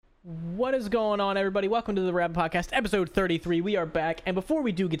What is going on, everybody? Welcome to the Rabb1t podcast, episode 33. We are back, and before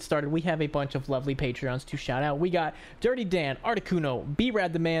we do get started, we have a bunch of lovely Patreons to shout out. We got Dirty Dan, Articuno,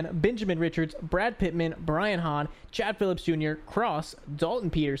 B-Rad the Man, Benjamin Richards, Brad Pittman, Brian Hahn, Chad Phillips Jr., Cross, Dalton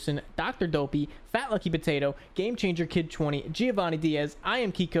Peterson, Dr. Dopey, Fat Lucky Potato, Game Changer Kid 20, Giovanni Diaz, I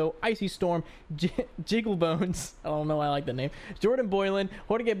Am Kiko, Icy Storm, Jiggle Bones, I don't know why I like that name, Jordan Boylan,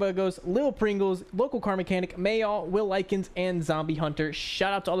 Jorge Bugos, Lil Pringles, Local Car Mechanic, Mayall, Will Likens, and Zombie Hunter.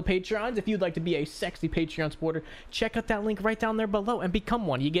 Shout out to all the Patreons. If you'd like to be a sexy Patreon supporter, check out that link right down there below and become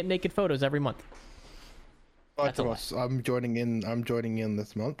one. You get naked photos every month. I'm joining in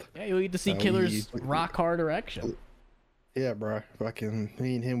this month. Yeah, you'll get to see Killer's rock hard erection. Yeah, bro. Fucking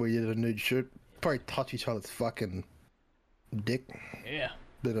me and him, we did a nude shoot. Probably touch each other's fucking dick. Yeah.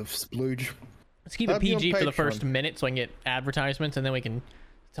 Bit of splooge. Let's keep it PG for the first minute so I can get advertisements, and then we can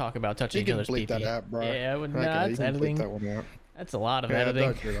talk about touching Killer's PP. You can bleep that out, bro. Yeah, that's editing. That one out. That's a lot of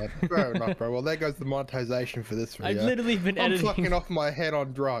editing. Don't do that. Fair enough, bro. Well, there goes the monetization for this video. I've literally been editing. I'm fucking off my head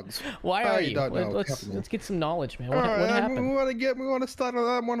on drugs. Why are you? Don't know Let's get some knowledge, man. What right, happened? We want to start on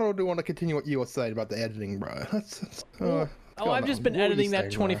that one, or do we want to continue what you were saying about the editing, bro? I've just been editing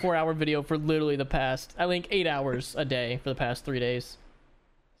that 24-hour video for literally the past, I think, 8 hours a day for the past 3 days.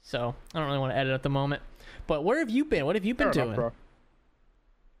 So I don't really want to edit at the moment. But where have you been? What have you been doing? Enough,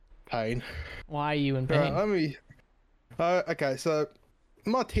 pain. Why are you in pain? Okay, so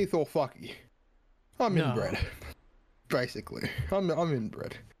my teeth all fucky. I'm inbred. Basically, I'm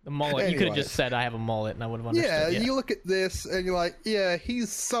inbred. The mullet. You could have just said I have a mullet, and I would have understood. Yeah, you look at this and you're like, yeah,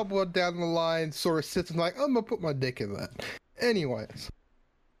 he's somewhere down the line, sort of sits and like, I'm gonna put my dick in that. Anyways,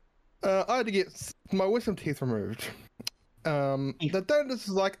 I had to get my wisdom teeth removed. The dentist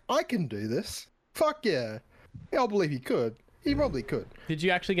is like, I can do this. Fuck yeah. I'll believe he could. He probably could. Did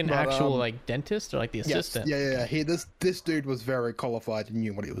you actually get an actual like dentist or like the assistant? Yes, yeah. This dude was very qualified and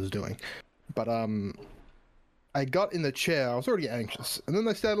knew what he was doing. But I got in the chair. I was already anxious, and then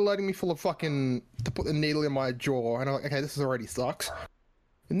they started letting me full of fucking to put the needle in my jaw, and I'm like, okay, this already sucks.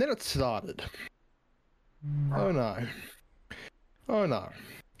 And then it started. Oh no.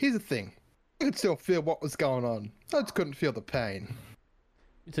 Here's the thing. I could still feel what was going on. I just couldn't feel the pain.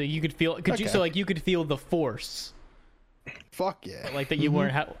 So you could feel? You could feel the force? Fuck yeah. But like that you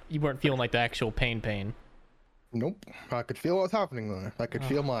weren't feeling like the actual pain. Nope. I could feel what was happening though. I could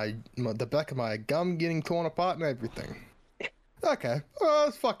feel the back of my gum getting torn apart and everything. Okay.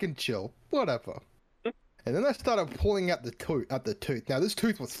 It's fucking chill. Whatever. And then I started pulling out the tooth. Now this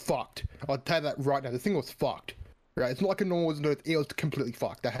tooth was fucked. I'll tell you that right now. The thing was fucked. Right? It's not like a normal tooth. It was completely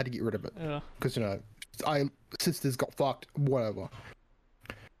fucked. I had to get rid of it. Yeah. Because sisters got fucked. Whatever.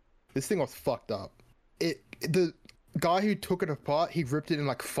 This thing was fucked up. The guy who took it apart, he ripped it in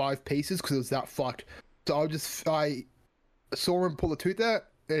like 5 pieces because it was that fucked. So I saw him pull the tooth out,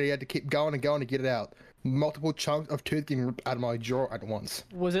 and he had to keep going and going to get it out. Multiple chunks of tooth getting ripped out of my jaw at once.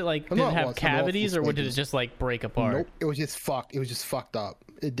 Was it like, did it have cavities, or did it just like break apart? Nope, it was just fucked. It was just fucked up.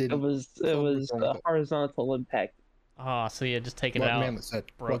 It didn't. It was a horizontal impact. Oh, so you just take it out. Man that said,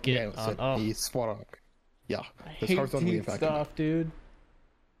 broke it. He's spot on. Yeah, I hate teeth stuff, dude.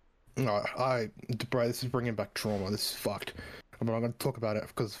 No, bro, this is bringing back trauma. This is fucked. I'm not gonna talk about it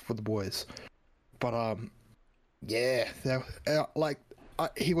because for the boys. But yeah,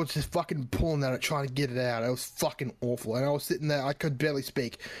 he was just fucking pulling at it, trying to get it out. It was fucking awful, and I was sitting there. I could barely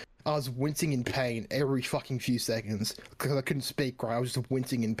speak. I was wincing in pain every fucking few seconds because I couldn't speak. Right, I was just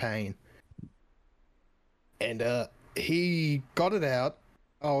wincing in pain. And he got it out.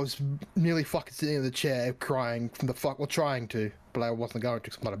 I was nearly fucking sitting in the chair crying from the trying to, but I wasn't going to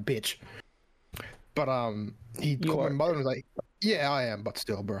because I'm not a bitch. But he called my mother and was like, "Yeah, I am, but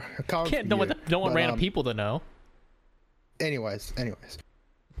still, bro. Don't want random people to know." Anyways,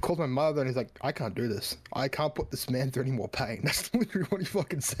 called my mother and he's like, "I can't do this. I can't put this man through any more pain." That's literally what he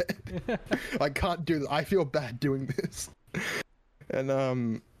fucking said. I can't do this. I feel bad doing this. And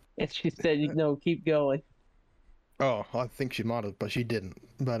And she said, "No, keep going." Oh, I think she might have, but she didn't.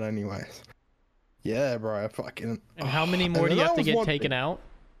 But anyways, yeah, bro, fucking. And how many more do you have to get taken out?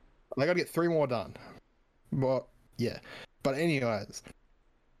 I gotta get 3 more done. But yeah, but anyways,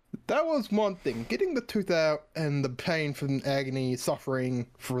 that was one thing. Getting the tooth out and the pain from agony, suffering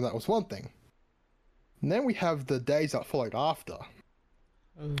from that was one thing. And then we have the days that followed after.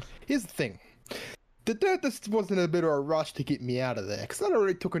 Here's the thing. The dentist was in a bit of a rush to get me out of there, because that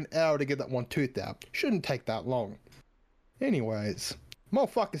already took an hour to get that one tooth out. Shouldn't take that long. Anyways,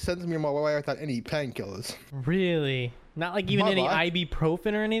 motherfucker sends me on my way without any painkillers. Really? Not like even any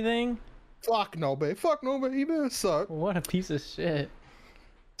ibuprofen or anything? Fuck no, babe. So. What a piece of shit.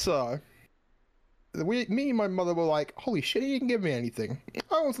 So, me and my mother were like, holy shit, he didn't give me anything.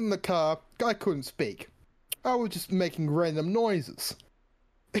 I was in the car, I couldn't speak. I was just making random noises.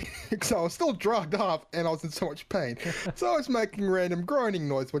 Because I was still drugged up and I was in so much pain. So I was making random groaning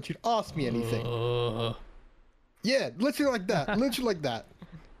noise when she'd ask me anything. Yeah, literally like that. Literally like that.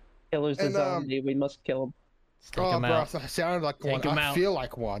 Killer's a zombie. We must kill him. Take Oh, him bro, out. I sounded like Take one. him I out. feel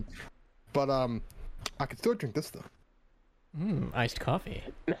like one. But, I could still drink this stuff. Iced coffee.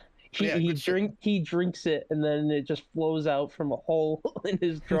 He drinks it and then it just flows out from a hole in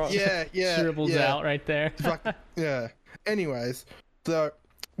his trunk. Yeah, Scribbles out right there. Yeah. Anyways, so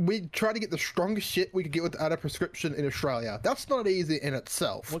we tried to get the strongest shit we could get without a prescription in Australia. That's not easy in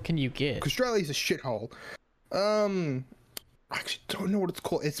itself. What can you get? Australia's a shithole. I actually don't know what it's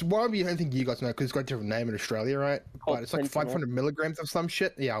called. It's one of the only thing you guys know because it's got a different name in Australia, right? But it's like 500 milligrams of some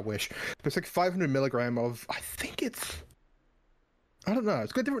shit. Yeah, I wish. But it's like 500 milligram of. I think it's. I don't know.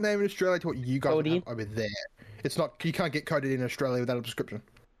 It's got a different name in Australia to what you guys have over there. It's not. You can't get codeine in Australia without a prescription.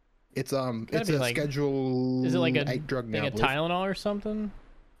 It's it's a like, Schedule. Is it like a 8 drug now? Like a Tylenol or something?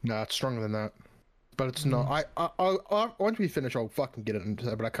 No, it's stronger than that. But it's not. I once we finish, I'll fucking get it.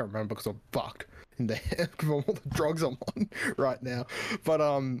 But I can't remember because I'm fucked in the head from all the drugs I'm on right now.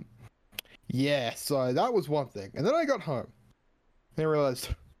 But yeah. So that was one thing, and then I got home and I realized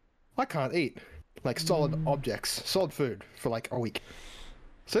I can't eat like solid objects, solid food for like a week.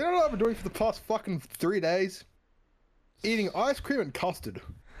 So you know what I've been doing for the past fucking 3 days? Eating ice cream and custard.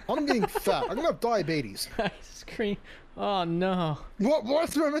 I'm getting fat. I'm gonna have diabetes. Ice cream. Oh no.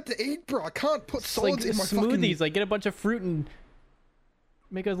 What's I meant to eat, bro? I can't put solids in my smoothies. fucking... Like get a bunch of fruit and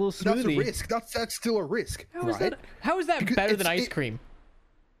make a little smoothie. That's a risk. That's still a risk, right? How is that Because better than ice cream?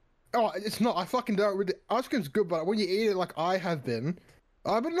 Oh, it's not. I fucking don't really... Ice cream's good, but when you eat it like I have been...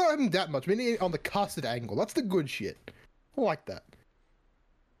 I've been not having that much. I've been eating it on the custard angle. That's the good shit. I like that.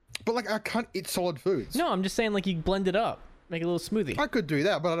 But like, I can't eat solid foods. No, I'm just saying like you blend it up. Make a little smoothie. I could do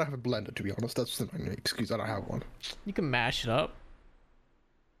that, but I don't have a blender, to be honest. That's the only excuse. I don't have one. You can mash it up.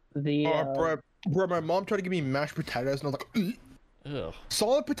 Bro, my mom tried to give me mashed potatoes, and I was like, Ugh.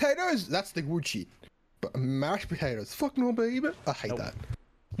 solid potatoes? That's the good shit. But mashed potatoes, fuck no, baby. I hate that.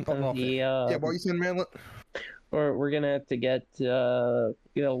 Yeah, what are you saying, Manlet? Or we're gonna have to get Lauren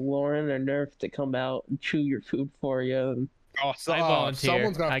or Nerf to come out and chew your food for you. And... I volunteer.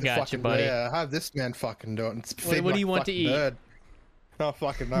 Someone's gonna have to got fucking, you, buddy. Yeah, have this man fucking do it. What do you want to eat? Bird. No,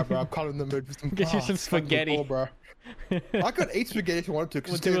 fucking no, bro. I'm kind of in the mood for some. Get you some spaghetti, bro. I could eat spaghetti if you wanted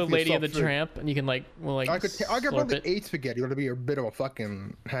to. We'll do a Lady of the Tramp, and you can like, I could probably eat spaghetti. It'd be a bit of a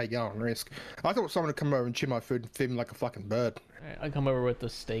fucking how you going risk. I thought someone would come over and chew my food and feed me like a fucking bird. Right, I'll come over with the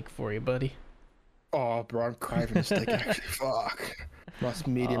steak for you, buddy. Oh, bro, I'm craving a steak. Actually, fuck. Nice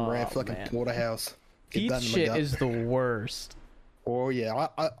medium rare fucking porterhouse. Pete's shit is the worst. Oh yeah,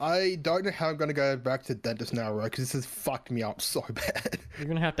 I don't know how I'm gonna go back to the dentist now, bro, because this has fucked me up so bad. You're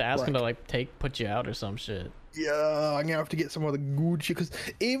gonna have to ask him to like put you out or some shit. Yeah, I'm gonna have to get some of the good shit, because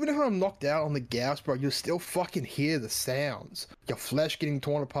even if I'm knocked out on the gas, bro, you'll still fucking hear the sounds. Your flesh getting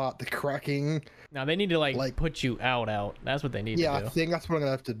torn apart, the cracking. Now they need to like put you out. That's what they need to do. Yeah, I think that's what I'm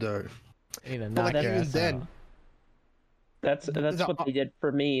gonna have to do. They need to knock your ass out. That's what they did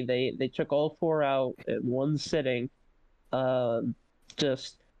for me. They took all 4 out in one sitting.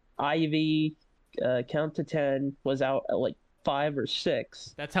 Just IV, count to 10, was out at like 5 or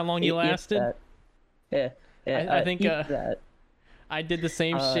 6. That's how long you lasted? Yeah. I think that. I did the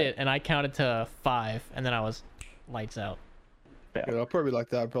same shit, and I counted to 5, and then I was lights out. Yeah, I'll probably like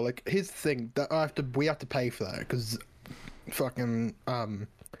that, but like here's the thing that we have to pay for that because fucking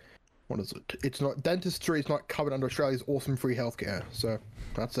what is it? It's not dentistry. It's not covered under Australia's awesome free healthcare, so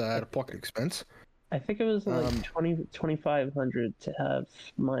that's a out-of-pocket expense. I think it was like 2,500 to have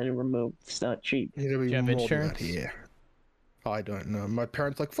mine removed. It's not cheap. Do you have insurance? Here. I don't know. My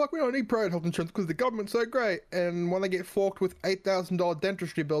parents like, fuck, we don't need private health insurance because the government's so great. And when they get forked with $8,000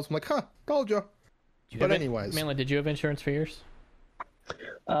 dentistry bills, I'm like, huh, told you. But anyways. Manly, did you have insurance for yours?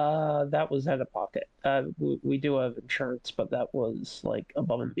 That was out of pocket. We do have insurance, but that was like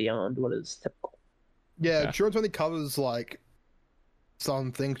above and beyond what is typical. Yeah, insurance only covers like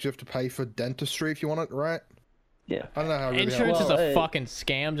some things you have to pay for dentistry if you want it, right? Yeah. I don't know how really insurance is a fucking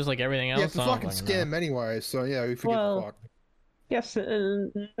scam, just like everything else. Yeah, it's a fucking scam anyway. So yeah, if you get fucked. Yes,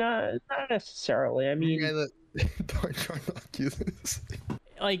 not necessarily. I mean, don't try not to use this.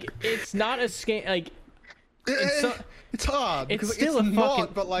 Like, it's not a scam. Like, it's hard. It's still a fucking.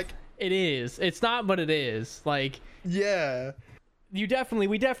 Not, but like, it is. It's not, but it is. Like, yeah. We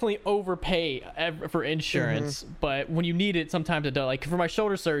definitely overpay for insurance, but when you need it, sometimes it does. Like for my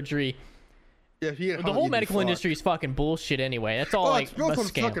shoulder surgery, Yeah, if you get The 100, whole you'd be medical fucked. industry is fucking bullshit anyway. That's all Oh, like it's a built on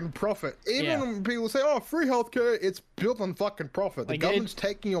scam. fucking profit. Even Yeah. when people say, "Oh, free healthcare," it's built on fucking profit. The Like, government's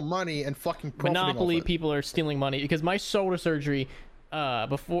taking your money and fucking profiting Monopoly off it. people are stealing money because my shoulder surgery,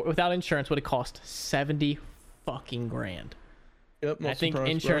 before without insurance, would have cost 70 fucking grand. Yep, And I think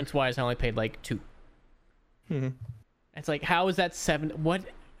insurance wise, I only paid like 2. Mm-hmm. It's like, how is that 7? What?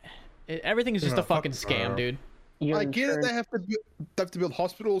 Everything is just a fucking fucking scam, dude. Your I get it. insurance- They have to build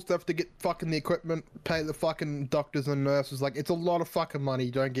hospitals. They have to get fucking the equipment, pay the fucking doctors and nurses. Like, it's a lot of fucking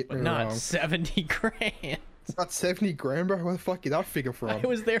money. Don't get me Not wrong. 70 grand. It's not 70 grand, bro. Where the fuck did that figure from? I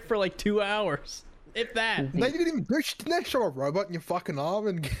was there for like 2 hours, if that. They didn't even do. Didn't they show a robot in your fucking arm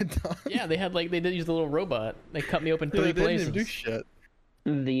and get done? Yeah, they did use the little robot. They cut me open 3 they places. didn't even do shit.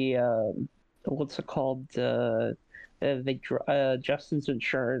 The what's it called? Justin's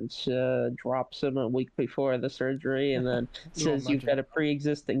insurance drops him a week before the surgery, and then says you've got a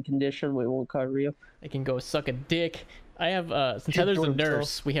pre-existing condition. We won't cover you. They can go suck a dick. I have since Keep Heather's a doing it,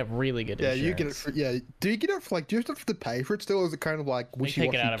 nurse, we have really good Yeah, insurance. you get it. For, yeah, do you get it for like? Do you have to pay for it still? Or is it kind of like They wishy take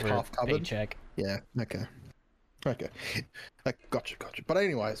washy, it out of her half covered? paycheck. Yeah. Okay. Gotcha. But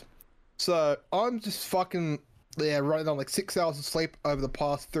anyways, so I'm just fucking running on like 6 hours of sleep over the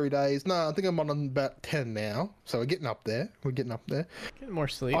past 3 days. No, I think I'm on about 10 now. So we're getting up there. Get more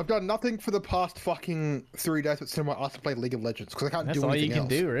sleep. I've done nothing for the past fucking 3 days but sit on my ass to play League of Legends because I can't That's do all anything you can else.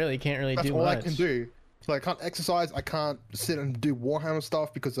 do, really. You can't really That's do all much. I can do. So I can't exercise. I can't sit and do Warhammer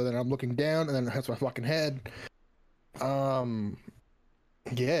stuff because then I'm looking down and then it hurts my fucking head.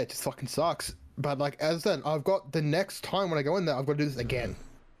 Yeah, it just fucking sucks. But like as I said, I've got the next time when I go in there, I've got to do this again.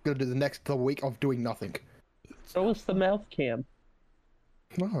 I've got to do the week of doing nothing. So is the mouth cam.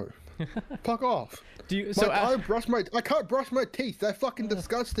 No, fuck off. Do you, I can't brush my teeth. They're fucking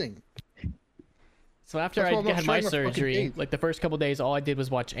disgusting. So after That's why I I'm not had my showing my fucking surgery, teeth. like the first couple days, all I did was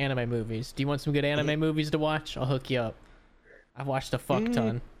watch anime movies. Do you want some good anime movies to watch? I'll hook you up. I've watched a fuck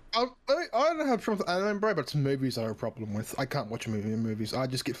ton. I don't have problems with anime, bro, but it's movies I have a problem with. I can't watch movies. I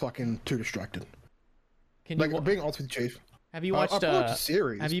just get fucking too distracted. Can you, Like, being honest with you, Chief. have you watched? I've watched a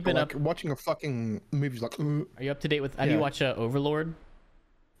series. have you but, been like, up? watching a fucking movie's like, Are you up to date with? Have you Yeah. watched Overlord?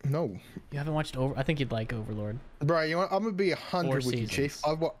 no, You haven't watched Over? I think you'd like Overlord. bro. You know what? I'm gonna be 100 with you, seasons. Chief.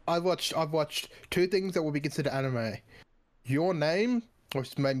 I've watched 2 things that will be considered anime. Your Name,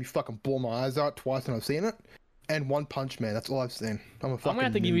 which made me fucking bore my eyes out twice when I've seen it, and One Punch Man. That's all I've seen. I'm gonna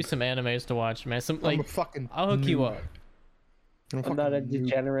have to give you some animes to watch, man. Some I'm like a fucking. I'll hook you noob. up. I'm not a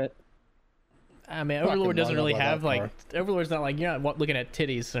degenerate. I mean, Fucking Overlord doesn't line up really like have that, like Overlord's not like you're not looking at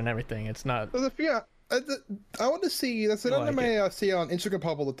titties and everything. It's not. I want to see. That's an I like anime it. I see on Instagram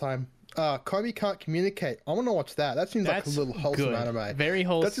pop all the time. Kobe Can't Communicate. I want to watch that. That seems That's like a little wholesome good. anime. Very That seems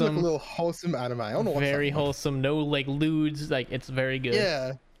like a wholesome. little wholesome anime. I want to watch Very that one. wholesome. No like lewds. Like it's very good.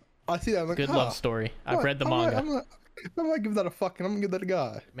 Yeah, I see that. I'm like, Good huh, love story. I've what? read the I'm manga. I'm gonna give that a fucking. I'm gonna give that a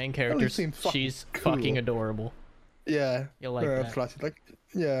go. Main That character. seems fucking She's cool. fucking adorable. Yeah, You'll like yeah, that. that's what I see. Like,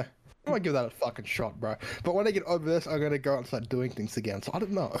 yeah. I'm gonna give that a fucking shot, bro. But when I get over this, I'm gonna go out and start doing things again. So I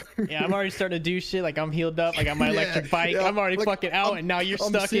don't know. Yeah, I'm already starting to do shit. Like I'm healed up. I got my Yeah, electric bike. yeah, I'm already like, fucking out, I'm- and now you're I'm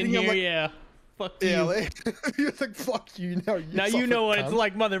stuck in sitting here here. like- Yeah. Fuck you. Yeah, like, you're like, fuck you. Now you know what it's cunt.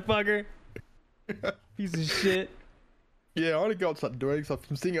 like, motherfucker. Piece of shit. Yeah, I want to go and start doing stuff.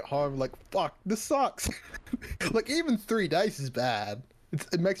 I'm sitting at home like, fuck, this sucks. Like, even 3 days is bad.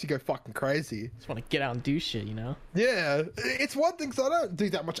 It makes you go fucking crazy. Just want to get out and do shit, you know? Yeah, it's one thing, so I don't do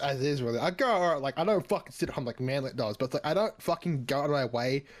that much as is, really. I go, alright, like, I don't fucking sit at home like Manlet does, but it's like, I don't fucking go out of my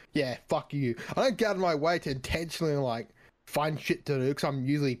way. Yeah, fuck you. I don't go out of my way to intentionally, like, find shit to do, because I'm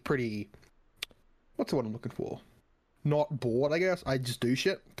usually pretty... What's the word I'm looking for? Not bored, I guess. I just do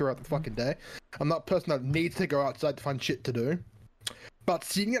shit throughout the fucking day. I'm not a person that needs to go outside to find shit to do. But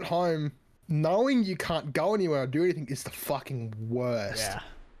sitting at home, knowing you can't go anywhere or do anything is the fucking worst.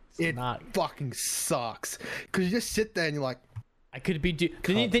 Yeah. It not. fucking sucks. Because you just sit there and you're like, I could be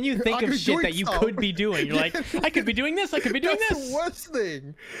Cunt. then you think I of could shit do that you stuff. could be doing. You're like, I could be doing this. I could be doing that's this. the worst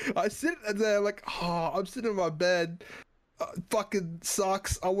thing. I sit there like, oh, I'm sitting in my bed. Fucking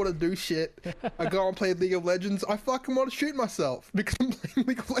sucks. I want to do shit. I go and play League of Legends. I fucking want to shoot myself because I'm playing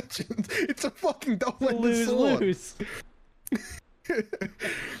League of Legends. It's a fucking double-edged sword. Lose.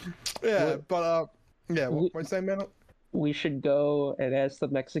 Yeah, but yeah. What you saying, man? We should go and ask the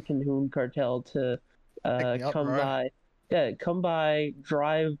Mexican Hoon Cartel to Pick me up, come bro. by. Yeah, come by,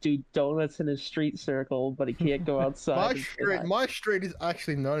 drive, do donuts in his street circle, but he can't go outside. My street is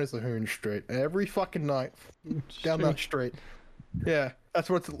actually known as the Hoon Street. Every fucking night down that street. Yeah, that's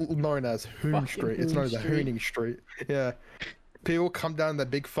what it's known as, Hoon Fucking Street. It's Hoon known as the Street. Hooning Street. Yeah. People come down their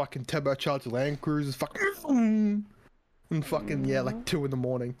big fucking turbocharged Land Cruisers, fucking, And fucking, yeah, like 2 in the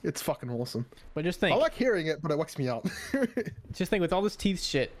morning. It's fucking awesome. But just think. I like hearing it, but it wakes me up. Just think, with all this teeth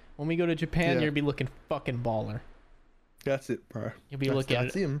shit, when we go to Japan, Yeah. you'll be looking fucking baller. That's it, bro. You'll be looking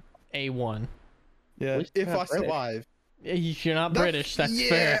that's him. A1. Yeah, least if you're I not British. survive. You're not British, that's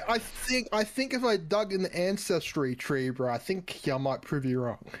fair. I think if I dug in the ancestry tree, bro, I think I might prove you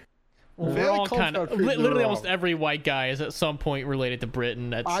wrong. Well, Very we're all kind of, confident you're literally wrong. almost every white guy is at some point related to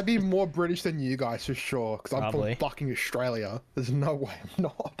Britain. That's I'd be more British than you guys for sure, because I'm Probably. from fucking Australia. There's no way I'm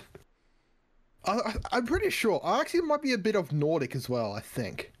not. I'm pretty sure. I actually might be a bit of Nordic as well, I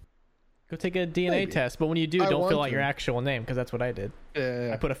think. Go take a DNA Maybe. test, but when you do, I don't want fill out to. your actual name, because that's what I did.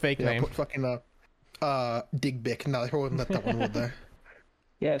 Yeah, I put a fake yeah, name. put fucking Digbick. No, they wouldn't let that one would they?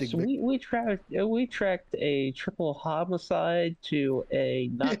 Yeah, Dig so big. we tracked a triple homicide to a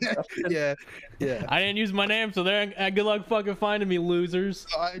not Yeah, yeah. I didn't use my name, so there. Good luck fucking finding me, losers.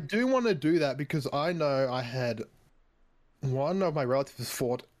 I do want to do that because I know I had one of my relatives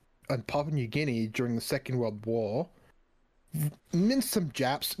fought in Papua New Guinea during the Second World War. Minced some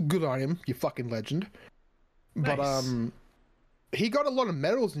Japs. Good on him, you fucking legend. But Nice. he got a lot of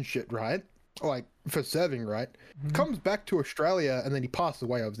medals and shit, right? Like for serving, right? Comes back to Australia and then he passed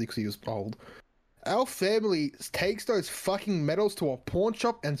away, obviously, because he was old. Our family takes those fucking medals to a pawn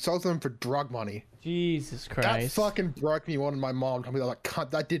shop and sells them for drug money. Jesus That Christ. fucking broke me. One of my mom told me, like, "Cunt,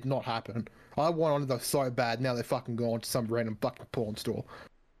 that did not happen. I wanted those so bad. Now they're fucking going to some random fucking porn store."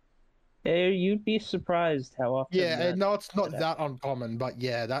 You'd be surprised how often. Yeah, that- no, it's not that uncommon, but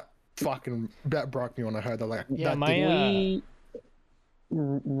yeah, that broke me when I heard that. Like, Yeah, that my, did-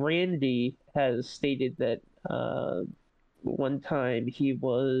 Randy has stated that one time he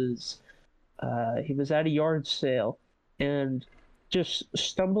was at a yard sale and just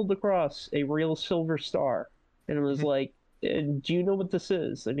stumbled across a real silver star, and it was like, "Do you know what this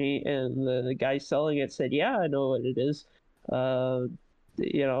is?" And the guy selling it said, "Yeah, I know what it is," and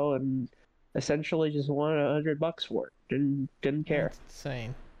essentially just wanted $100 for it. Didn't care. That's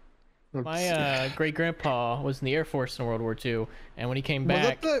insane. My great grandpa was in the Air Force in World War II, and when he came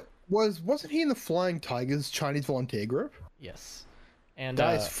back, wasn't he in the Flying Tigers Chinese volunteer group? yes, and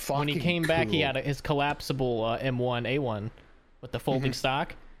That is when he fucking came back, he cool. had his collapsible M1A1 with the folding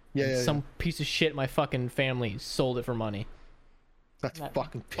stock. Yeah, and yeah, some piece of shit. My fucking family sold it for money. That's That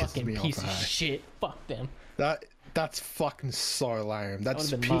fucking pissing Fucking me piece off. of eh? shit. Fuck them. That's fucking so lame. That would've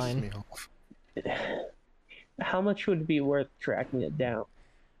just been pisses mine. me off. How much would it be worth tracking it down?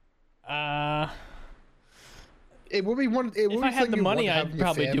 It would be one. It would If be I had something the you'd want money, to have I'd in your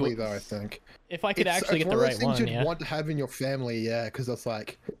probably do family, it. though, I think. If I could actually It's get the one of right those things one, you'd yeah. want to have in your family, yeah, because it's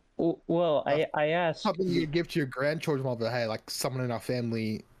like Well, I asked. something you give to your grandchildren. Of, hey, like someone in our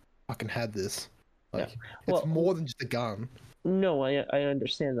family fucking had this. Like Well- it's more than just a gun. No, I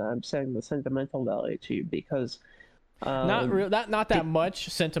understand that. I'm saying the sentimental value to you because. Not that much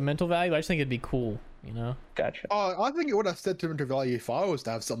sentimental value. I just think it'd be cool, you know. Gotcha. Oh, I think it would have sentimental value if I was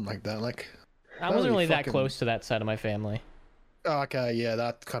to have something like that. Like, I wasn't would be really that fucking- close to that side of my family. okay, yeah,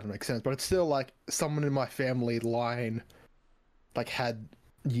 that kind of makes sense. But it's still like someone in my family line, like had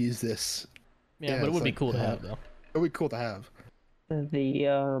used this. Yeah, Yeah, but it it's would be like, cool to yeah. have though. It would be cool to have.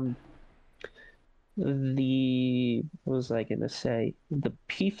 What was I gonna say? The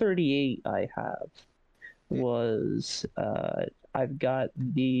P38 I have was I've got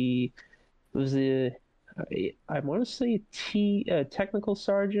I want to say technical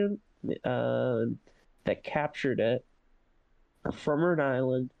sergeant that captured it from Rhode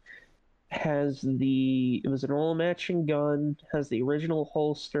Island. It was an all matching gun, has the original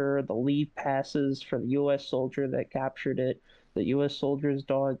holster, the lead passes for the US soldier that captured it, the US soldier's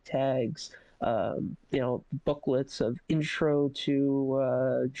dog tags, booklets of intro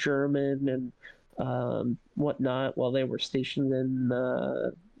to German and whatnot while they were stationed in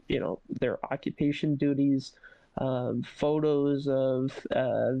their occupation duties, photos of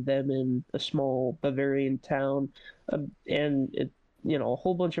them in a small Bavarian town, and a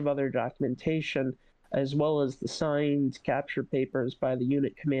whole bunch of other documentation, as well as the signed capture papers by the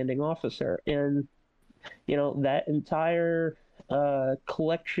unit commanding officer. And that entire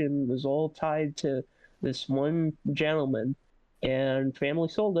collection was all tied to this one gentleman, and family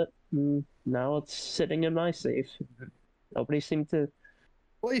sold it. And now it's sitting in my safe. Nobody seemed to.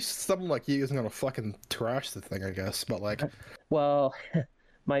 At least someone like you isn't gonna fucking trash the thing, I guess. But like, Well,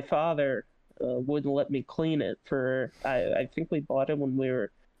 my father wouldn't let me clean it I think we bought it when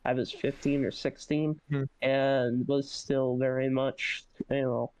I was 15 or 16, and was still very much,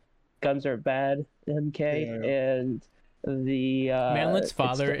 guns are bad, MK, Yeah. and the Manlet's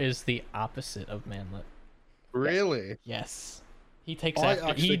father is the opposite of Manlet. really, Yes, he takes I after.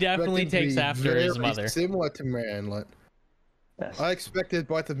 actually He definitely expect him to takes be after his very mother. Similar to Manlet. Yes. I expected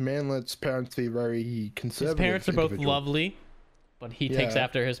both of Manlet's parents to be very His conservative. parents are both individuals. lovely, but he takes Yeah.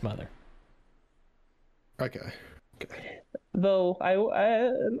 after his mother. Okay. Though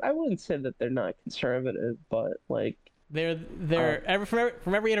I wouldn't say that they're not conservative, but like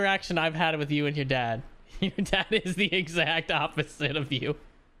From every interaction I've had with you and your dad is the exact opposite of you.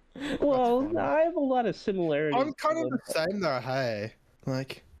 well, funny. I have a lot of similarities. I'm kind of with the same though. Hey,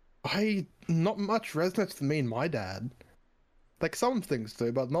 like not much resonates to me and my dad. Like some things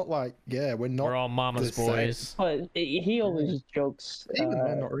do, but not like we're not. We're all mama's the same. boys. But he always jokes. Even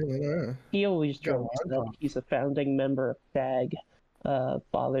though not really. No. He always Go jokes on, that Tom. he's a founding member of FAG,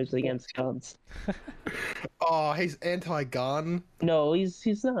 Fathers Against Guns. Oh, he's anti-gun. No, he's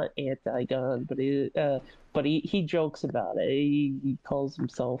not anti-gun, but he jokes about it. He calls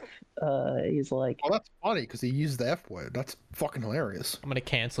himself. He's like, Oh, that's funny because he used the F word. That's fucking hilarious. I'm gonna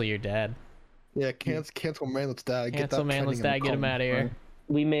cancel your dad. Yeah, cancel Manlet's dad. Get Cancel that Manlet's trending in dad. Get him the out of here.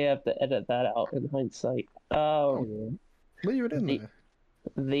 we may have to edit that out in hindsight. Oh, leave it in the- there.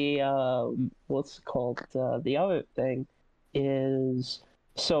 The what's it called? The other thing is,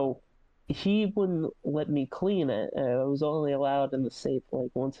 so he wouldn't let me clean it. It was only allowed in the safe like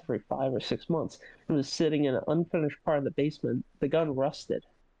once every 5 or 6 months. It was sitting in an unfinished part of the basement. The gun rusted.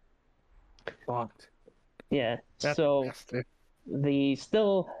 Fucked. Yeah. That's So nasty. we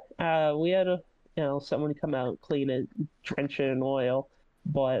had someone come out and clean it, drench it in oil,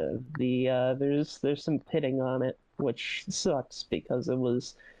 but there's some pitting on it, which sucks because it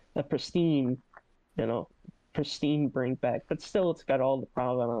was a pristine bring back, but still it's got all the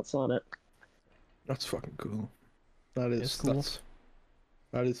provenance on it. That's fucking cool. That is It's cool.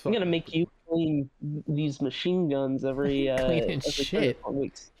 That is I'm fucking gonna make you clean these machine guns every Cleaning every 3 shit. or 4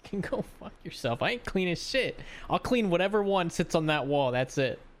 weeks. You can go fuck yourself. I ain't cleaning shit. I'll clean whatever one sits on that wall. That's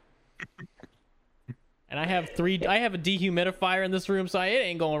it. And I have a dehumidifier in this room, so it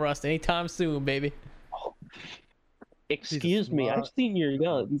ain't gonna rust anytime soon, baby. Excuse me, I've seen your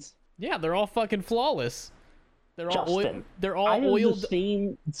guns. Yeah, they're all fucking flawless. They're all Justin, they're all I have oiled.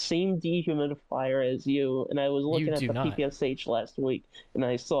 the same dehumidifier as you, and I was looking at do the not. PPSH last week, and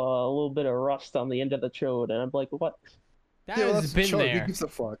I saw a little bit of rust on the end of the chode, and I'm like, what? That well, has that's been the chode. there. Who gives a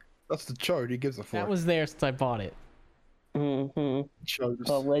fuck? That's the chode. Who gives a fuck? That was there since I bought it. Mm-hmm. Chodes.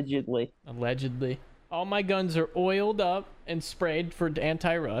 Allegedly. Allegedly. All my guns are oiled up and sprayed for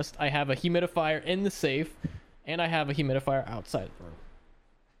anti-rust. I have a humidifier in the safe, and I have a humidifier outside the room.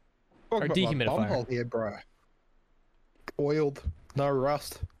 Talking about my dehumidifier. bumhole here, bro. Oiled, no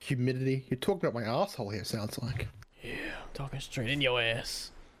rust, humidity. You're talking about my asshole here. Sounds like. Yeah, I'm talking straight in your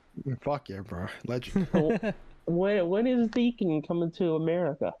ass. Fuck yeah, bro. Legend. When is Deacon coming to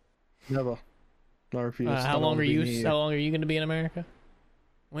America? Never. No refuse. How long are you going to be in America?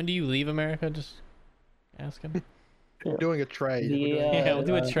 When do you leave America? Just asking. Doing a trade. Yeah, we'll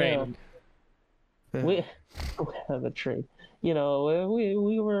do a trade. We have a trade. We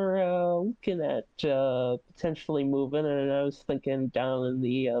were looking at potentially moving, and I was thinking down in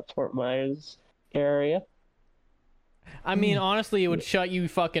the Fort Myers area. I mean, honestly, it would shut you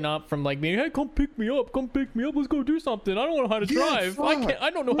fucking up from like being, hey, come pick me up, let's go do something. I don't know how to drive. I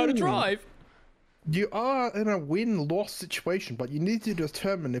don't know how to drive. You are in a win-loss situation, but you need to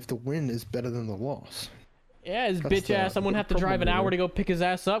determine if the win is better than the loss. Yeah, his That's bitch ass. I'm gonna have to drive an problem, hour really. to go pick his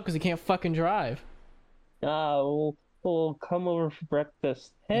ass up because he can't fucking drive. We'll come over for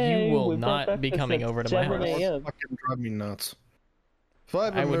breakfast. Hey, will we've got not be breakfast coming at over to my 7 house. a.m. Fucking drive me nuts. If I,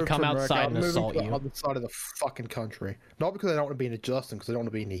 ever I would move come to America, outside I'm and moving assault to the you. other side of the fucking country. Not because I don't want to be near Justin, because I don't want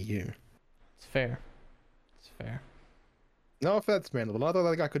to be near you. It's fair. It's fair. No offense, man, but I don't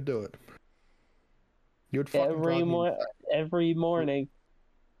think I could do it. You would fucking drive me. Every morning.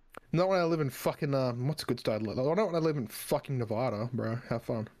 Not when I live in fucking what's a good state? Not when I live in fucking Nevada, bro. Have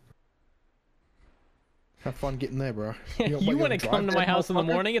fun. Have fun getting there, bro. You want to come to my house in the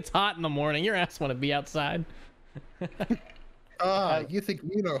motherfucker? morning? It's hot in the morning. Your ass want to be outside. You think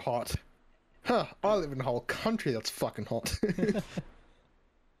you know hot? Huh? I live in a whole country that's fucking hot.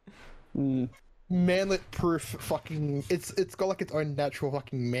 Manlet proof fucking. It's got like its own natural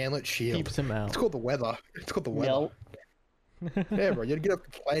fucking manlet shield. Keeps him out. It's called the weather. It's called the weather. Nope. Yeah, bro. You'd get up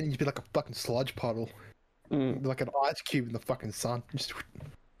the plane and you'd be like a fucking sludge puddle, Mm. like an ice cube in the fucking sun. Just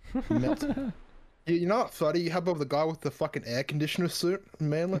melt. You know what, Fuddy? You have over the guy with the fucking air conditioner suit,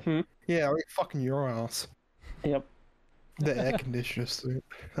 Manlet. Mhm. Yeah, I fucking your ass. Yep. The air conditioner suit.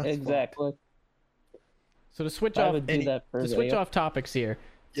 That's Exactly. So to switch I off, would do that for to switch Zaya. off topics here.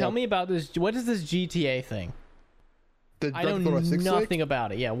 Tell Yeah. me about this. What is this GTA thing? The I know Grand Theft Auto 6 leak? nothing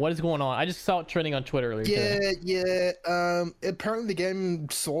about it. Yeah, what is going on? I just saw it trending on Twitter earlier today. Yeah. Apparently the game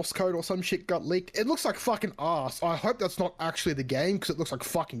source code or some shit got leaked. It looks like fucking ass. I hope that's not actually the game because it looks like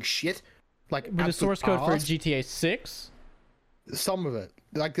fucking shit. Like With the absolute source code for arse. GTA 6? Some of it.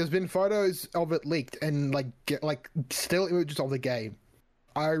 Like there's been photos of it leaked and like still images of the game.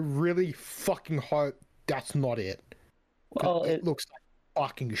 I really fucking hope that's not it. Well, It looks like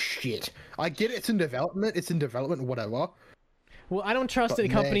fucking shit. I get it's in development, whatever. Well, I don't trust But the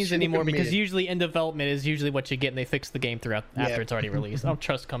man, companies should've anymore because committed. usually in development is usually what you get and they fix the game throughout after Yeah. it's already released. I don't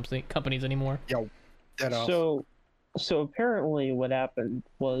trust companies anymore. Yo, dead off. so apparently what happened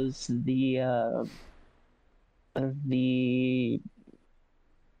was the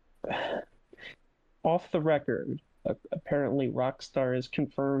off the record. Apparently, Rockstar has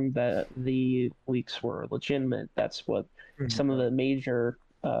confirmed that the leaks were legitimate. That's what some of the major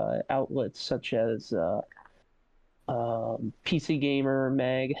outlets, such as PC Gamer,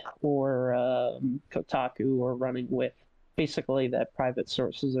 Mag, or Kotaku, are running with. Basically, that private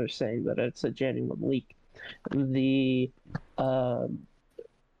sources are saying that it's a genuine leak. The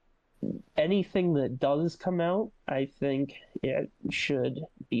anything that does come out, I think it should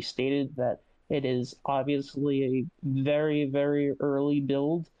be stated that it is obviously a very, very early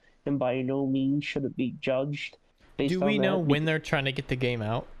build, and by no means should it be judged based Do on we know that. when they're trying to get the game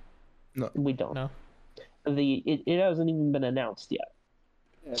out? We don't. No. It hasn't even been announced yet.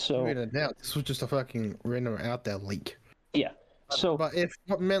 So This was just a fucking random out there leak. yeah. So But if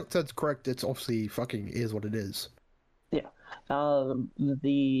what Matt said's correct, it's obviously fucking is what it is. I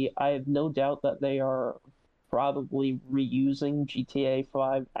have no doubt that they are probably reusing GTA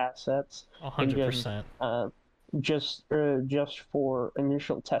 5 assets 100%. just for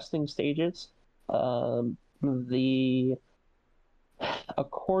initial testing stages.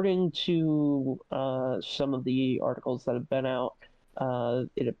 According to some of the articles that have been out,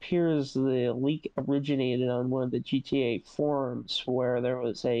 it appears the leak originated on one of the GTA forums where there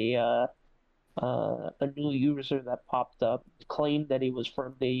was a new user that popped up, claimed that he was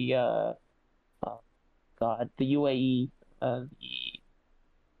from the the UAE, the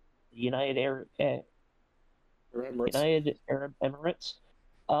United Arab Emirates,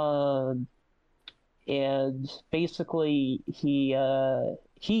 and basically he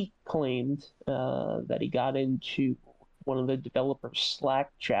claimed that he got into one of the developers'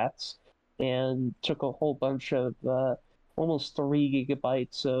 Slack chats and took a whole bunch of almost 3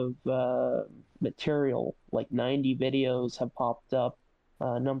 gigabytes of material, like 90 videos have popped up,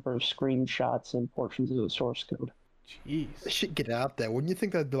 a number of screenshots and portions of the source code. Jeez. This shit get out there. Wouldn't you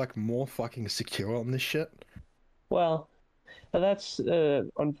think they'd be like more fucking secure on this shit? Well, that's That's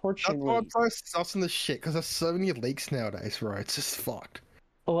why unfortunately. I'm so sus in this shit because there's so many leaks nowadays, bro. It's just fucked.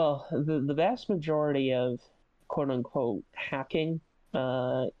 Well, the vast majority of quote unquote hacking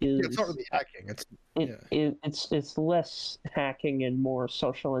is It's not really hacking. it's less hacking and more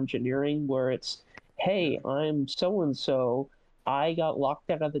social engineering, where it's, hey, I'm so and so, I got locked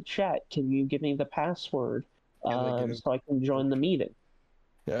out of the chat. Can you give me the password so I can join the meeting?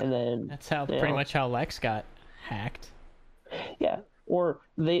 Yeah. And then That's how pretty much how Lex got hacked. yeah, or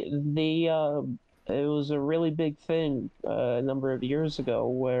it was a really big thing a number of years ago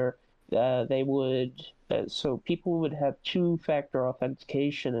where they would so people would have two-factor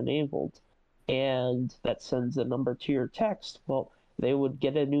authentication enabled, and that sends a number to your text. Well, they would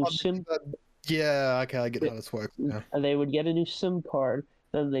get a new SIM. Yeah, okay, I get how this works. Yeah. And they would get a new SIM card.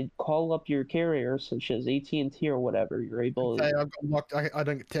 Then they'd call up your carrier, such as AT&T or whatever. You're able Hey, to. I've got locked. I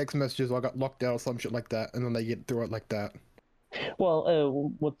don't get text messages. I got locked out or some shit like that, and then they get through it like that.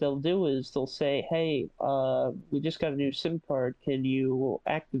 Well, what they'll do is they'll say, "Hey, we just got a new SIM card. Can you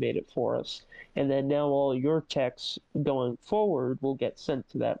activate it for us?" And then now all your texts going forward will get sent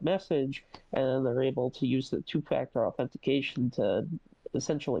to that message, and then they're able to use the two-factor authentication to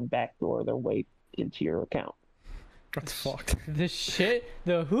essentially backdoor their way into your account. That's fucked.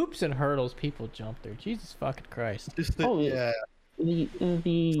 The hoops and hurdles people jump through. Jesus fucking Christ. Just the, Oh, yeah. I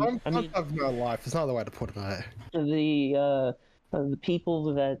Some mean, have no life. There's no other way to put it. the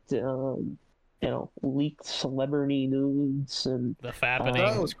people that leaked celebrity nudes and The fappening.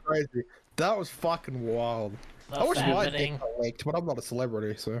 That was crazy. That was fucking wild. The I wish my dick fappening. got leaked, but I'm not a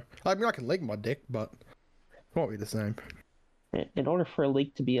celebrity, so I mean I can leak my dick, but it won't be the same. in order for a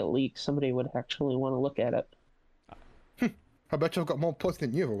leak to be a leak, somebody would actually want to look at it. I bet you I've got more pussy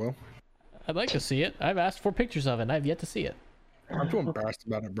than you ever will. I'd like to see it. I've asked for pictures of it and I've yet to see it. I'm too embarrassed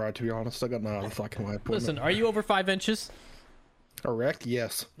about it, bro, to be honest. I got no other fucking way of putting Listen, it. are you over 5 inches? Erect?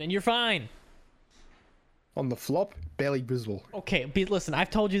 Yes. Then you're fine. On the flop, barely visible. Okay, listen, I've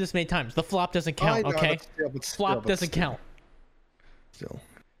told you this many times. The flop doesn't count, I know, okay? but Flop doesn't count. Still.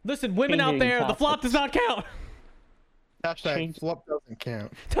 Listen, women out there, the flop does not count. Hashtag flop doesn't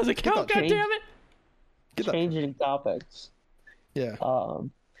count. Doesn't count, goddammit. Changing topics. Yeah.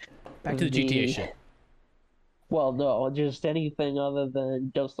 Back to the GTA shit. Well, no, just anything other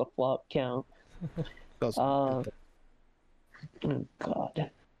than does the flop count? Oh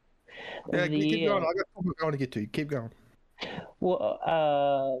God. Yeah, keep going. I got something I want to get to. Keep going.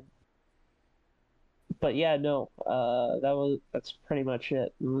 Well, but yeah, no. That's pretty much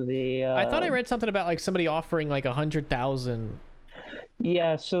it. I thought I read something about like somebody offering like 100,000.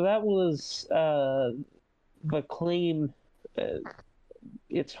 Yeah, so that was the claim.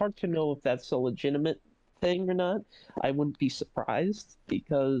 It's hard to know if that's a legitimate thing or not. I wouldn't be surprised,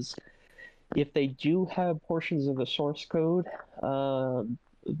 because if they do have portions of the source code,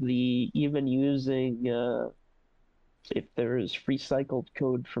 even using if there's recycled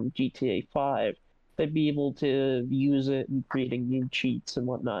code from GTA 5, they'd be able to use it in creating new cheats and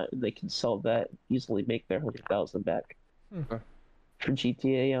whatnot, and they can sell that, easily make their 100,000 back for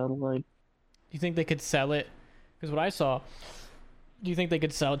GTA Online. Do you think they could sell it? Because what I saw, do you think they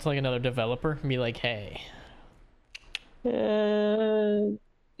could sell it to like another developer and be like, hey?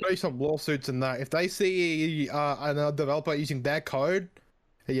 Maybe some lawsuits and that. If they see another developer using their code,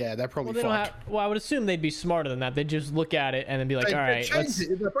 yeah, they're probably fucked. I would assume they'd be smarter than that. They'd just look at it and then be like, all right, let's...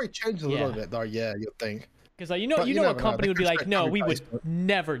 They'll probably change a little bit, though. Yeah, you'll think. Because you know, a company would be like, no, we would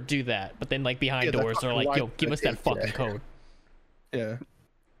never do that. But then, like, behind doors, they're like, yo, give us that fucking code. Yeah.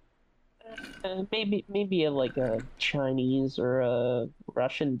 Maybe like a Chinese or a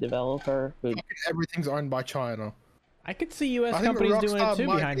Russian developer. Everything's owned by China. I could see U.S. companies doing it too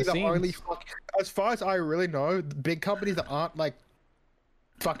behind the scenes. As far as I really know, the big companies that aren't like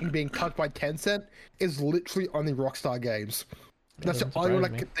fucking being touched by Tencent is literally only Rockstar Games. That's the only one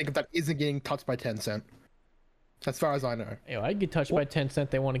I can think of that isn't getting touched by Tencent. As far as I know. Yo, I'd get touched by Tencent.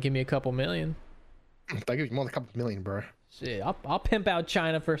 They want to give me a couple million. They give you more than a couple million, bro. Shit, I'll pimp out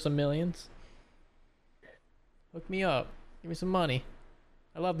China for some millions. Hook me up. Give me some money.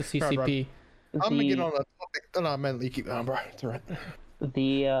 I love the CCP. I'm gonna get on the topic. No, man, you keep going, bro. It's alright.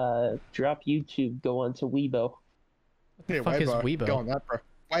 The drop YouTube, go on to Weibo. What the fuck is Weibo? Go on that, bro.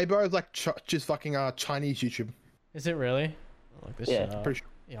 Weibo is like just fucking Chinese YouTube. Is it really? I'll look this up. Pretty sure.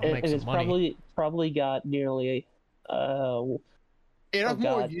 Yeah, I'll make some money. Probably got nearly. It has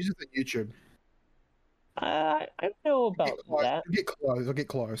more users than YouTube. I don't know about that. I'll get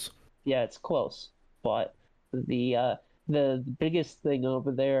close. Yeah, it's close, but the biggest thing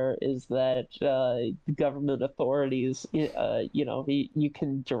over there is that government authorities, you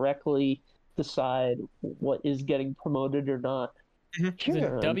can directly decide what is getting promoted or not.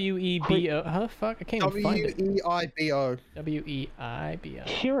 WEBO. How the fuck? I can't even find it. WEIBO. WEIBO.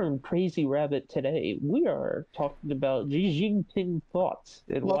 Here on Crazy Rabbit today, we are talking about Xi Jinping thoughts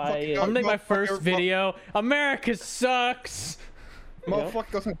and why. I'm making my first video. America sucks.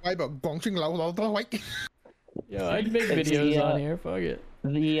 Motherfucker goes like Weibo. Gongching lao lao lao like. Yo, I'd make videos on here. Fuck it.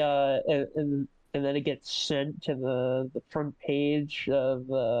 And then it gets sent to the front page of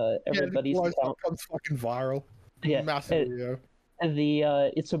everybody's account. It becomes fucking viral. Yeah, massive video. And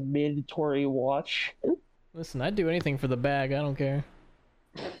it's a mandatory watch. Listen, I'd do anything for the bag. I don't care.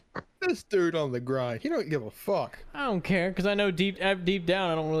 This dude on the grind, he don't give a fuck. I don't care, because I know deep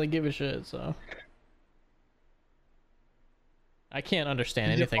down I don't really give a shit, so. I can't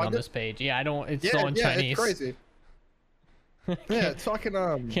understand anything on this page. Yeah, I don't. It's all in Chinese. It's crazy. Yeah, it's fucking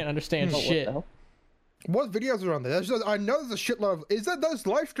Can't understand shit. What videos are on there? I know there's a shitload of. There's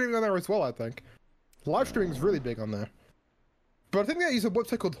live streaming on there as well? I think live streaming is really big on there. But I think they use a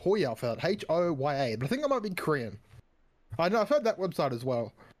website called Hoya for that. Hoya. But I think that might be Korean. I know. I've heard that website as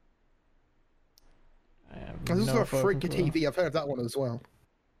well. There's also a Freaker TV. I've heard of that one as well.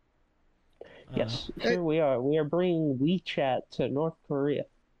 Yes, here we are. We are bringing WeChat to North Korea.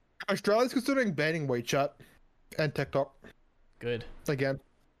 Australia's considering banning WeChat and TikTok. Good. Again.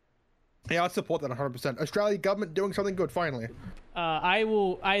 Yeah, I support that 100%. Australia government doing something good, finally. I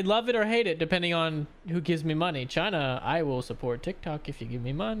love it or hate it, depending on who gives me money. China, I will support TikTok if you give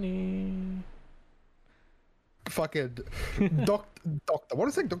me money. Fucking doctor. What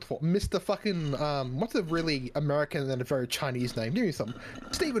is that doctor for? Mr. Fucking what's a really American and a very Chinese name? Give me some.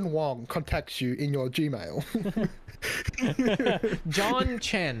 Stephen Wong contacts you in your Gmail. John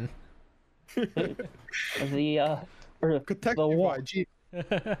Chen. The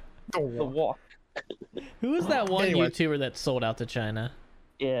walk. Who is that one YouTuber that sold out to China?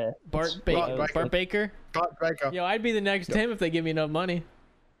 Yeah. Bart Baker. Bart Baker. Yo, I'd be the next him if they give me enough money.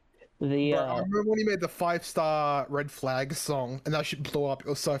 The Bro, I remember when he made the 5-star red flag song, and that shit blew up. It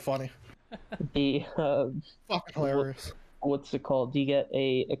was so funny. the Fucking hilarious. what's it called? You get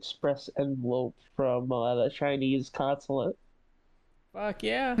a express envelope from the Chinese consulate. Fuck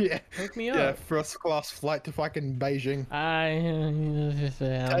yeah. Yeah. Hook me Yeah, up. first class flight to fucking Beijing. I don't Take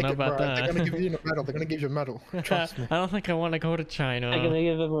know it, about bro. that. They're gonna give you a medal. They're gonna give you a medal. Trust me. I don't think I want to go to China. I'm gonna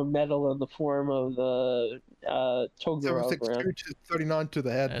give him a medal in the form of the Toguro brand. 762 to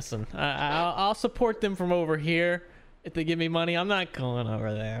the head. Listen, I'll support them from over here if they give me money. I'm not going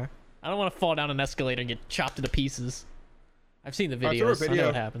over there. I don't want to fall down an escalator and get chopped into pieces. I've seen the videos. I know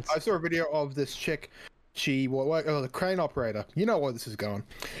what happens. I saw a video of this chick. She was the crane operator. You know where this is going.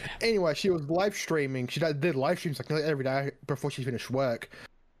 Anyway, she was live streaming. She did live streams like nearly every day before she finished work.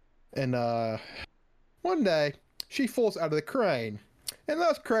 And one day, she falls out of the crane. And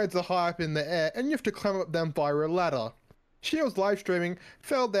those cranes are high up in the air, and you have to climb up them via a ladder. She was live streaming,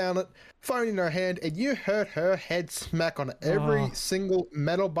 fell down it, phone in her hand, and you heard her head smack on every single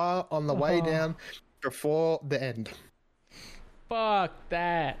metal bar on the way down before the end. Fuck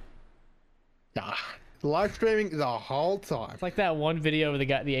that. Nah. Live streaming the whole time. It's like that one video of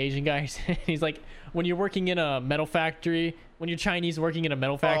the Asian guy. He's like, when you're working in a metal factory, when you're Chinese working in a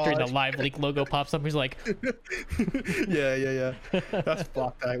metal factory, and the live leak logo pops up. He's like, yeah. That's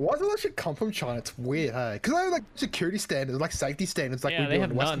fucked. Eh? Why does all that shit come from China? It's weird, hey? Because they have like security standards, like safety standards, like yeah, they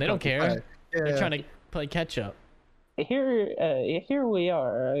have none. They don't care. Hey? Yeah. They're trying to play catch up. Here we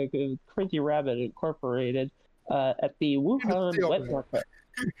are, Crazy Rabbit Incorporated, at the Wuhan Wet Market.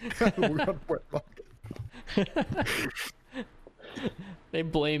 Wuhan Wet Market. They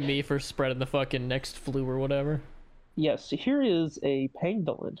blame me for spreading the fucking next flu or whatever. Yes, here is a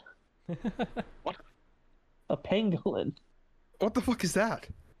pangolin. What? A pangolin. What the fuck is that?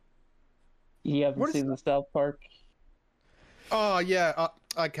 You haven't seen the South Park? Oh yeah.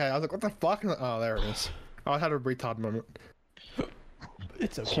 Okay. I was like, what the fuck? Oh, there it is. I had a retard moment.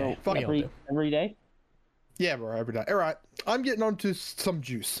 It's okay. So every day? Yeah, bro, every day. All right. I'm getting on to some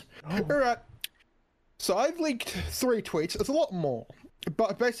juice. All right. So I've leaked 3 tweets. It's a lot more.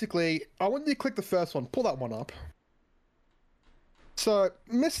 But basically, I want you to click the first one. Pull that one up. So,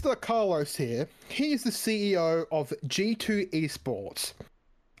 Mr. Carlos here, he's the CEO of G2 Esports.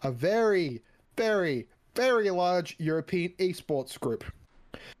 A very, very, very large European esports group.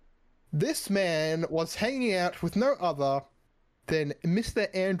 This man was hanging out with no other than Mr.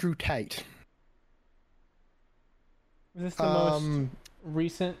 Andrew Tate. Is this the most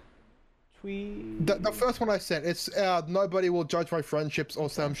recent tweet? The first one I sent, it's nobody will judge my friendships or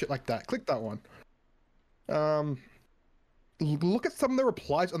some shit like that. Click that one. Look at some of the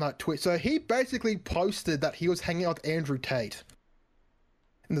replies on that tweet. So he basically posted that he was hanging out with Andrew Tate.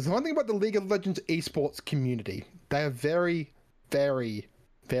 And there's one thing about the League of Legends esports community. They are very, very,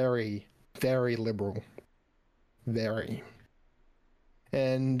 very, very liberal. Very.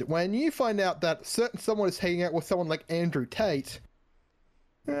 And when you find out that someone is hanging out with someone like Andrew Tate,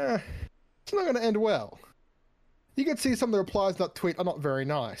 it's not going to end well. You can see some of the replies to that tweet are not very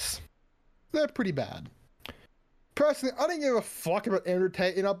nice. They're pretty bad. Personally, I don't give a fuck about Andrew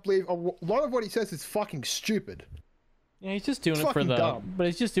Tate, and I believe a lot of what he says is fucking stupid. Yeah, he's just doing it for the... dumb. But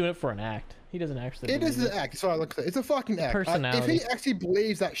he's just doing it for an act. He doesn't actually It is an act, so I look at it. It's a fucking act. Personality. If he actually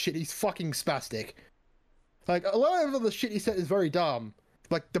believes that shit, he's fucking spastic. Like, a lot of the shit he said is very dumb.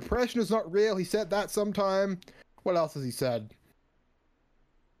 Like, depression is not real, he said that sometime. What else has he said?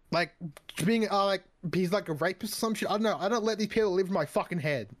 Like, being, he's like a rapist or some shit. I don't know. I don't let these people live in my fucking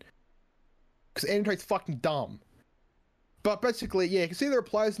head. Because Andrew Tate's fucking dumb. But basically, yeah, you can see the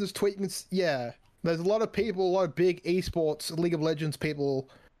replies in this tweet. Yeah, there's a lot of people, a lot of big esports, League of Legends people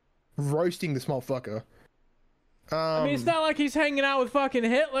roasting this motherfucker. I mean, it's not like he's hanging out with fucking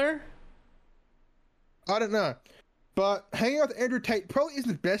Hitler. I don't know. But hanging out with Andrew Tate probably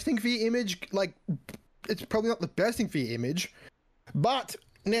isn't the best thing for your image. Like, it's probably not the best thing for your image. But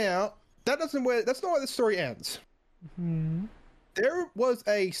now, that's not where the story ends. Mm-hmm. There was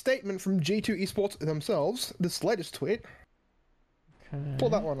a statement from G2 Esports themselves, this latest tweet. Okay. Pull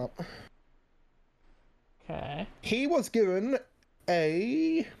that one up. Okay. He was given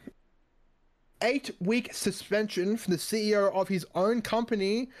a 8-week suspension from the CEO of his own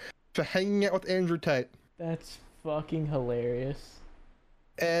company for hanging out with Andrew Tate. That's fucking hilarious.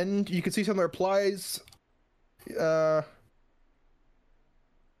 And you can see some of the replies. Yeah,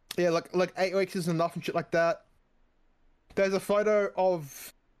 like 8 weeks isn't enough and shit like that. There's a photo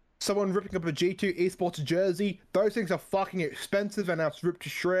of someone ripping up a G2 Esports jersey. Those things are fucking expensive and now it's ripped to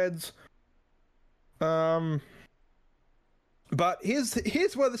shreds. But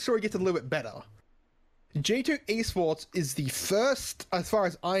here's where the story gets a little bit better. G2 Esports is the first, as far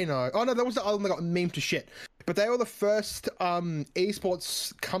as I know. Oh no, that was the other one that got memed to shit. But they were the first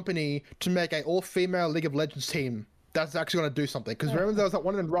esports company to make a all-female League of Legends team that's actually going to do something. Because remember there was that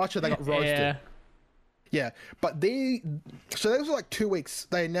one in Russia that got roasted. Yeah. Yeah, but so that was like 2 weeks.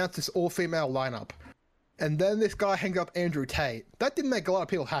 They announced this all-female lineup, and then this guy hangs out with Andrew Tate. That didn't make a lot of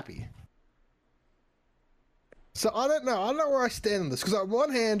people happy. So I don't know where I stand on this. Because on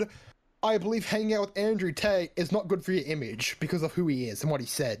one hand, I believe hanging out with Andrew Tate is not good for your image because of who he is and what he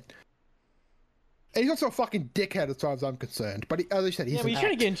said. And he's also a fucking dickhead as far as I'm concerned. But as I said, he's but you're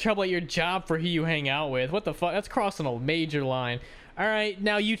trying to get in trouble at your job for who you hang out with. What the fuck? That's crossing a major line. All right,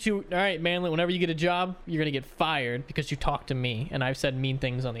 now you two. All right, Manly. Whenever you get a job, you're gonna get fired because you talked to me and I've said mean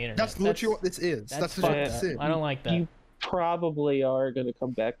things on the internet. That's literally what this is. That's what this is. I don't like that. You probably are gonna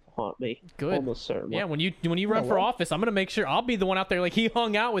come back to haunt me. Good. Almost certainly. Yeah, when you run for office, I'm gonna make sure I'll be the one out there like he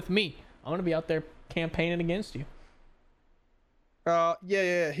hung out with me. I'm gonna be out there campaigning against you.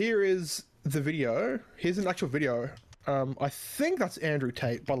 Yeah. Here is the video. Here's an actual video. I think that's Andrew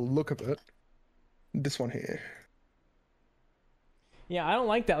Tate by the look of it. This one here. Yeah, I don't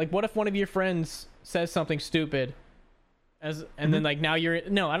like that. Like, what if one of your friends says something stupid, then like now you're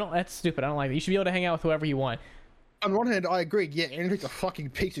no, I don't. That's stupid. I don't like that. You should be able to hang out with whoever you want. On one hand, I agree. Yeah, Andrew's a fucking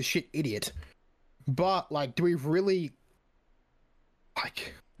piece of shit idiot. But like, do we really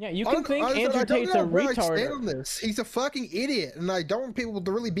like? Yeah, you can think Andrew Tate's a retard. On this. He's a fucking idiot, and I don't want people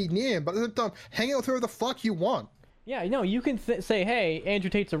to really be near him. But at the same time, hang out with whoever the fuck you want. Yeah, no, you can say, hey, Andrew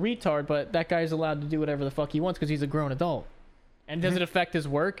Tate's a retard, but that guy's allowed to do whatever the fuck he wants because he's a grown adult. And does it affect his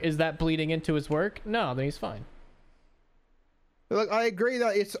work? Is that bleeding into his work? No, then he's fine. Look, I agree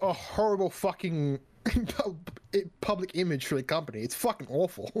that it's a horrible fucking public image for the company. It's fucking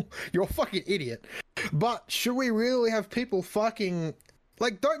awful. You're a fucking idiot. But should we really have people fucking...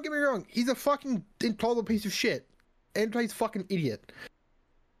 Like, don't get me wrong, he's a fucking intolerable piece of shit. And he's a fucking idiot.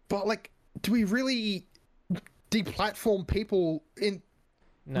 But, like, do we really deplatform people in...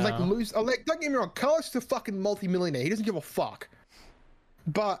 No. Like, lose... Like, don't get me wrong, Carlos is a fucking multi-millionaire. He doesn't give a fuck.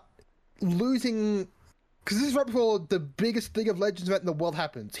 But losing... Because this is right before the biggest League of Legends event in the world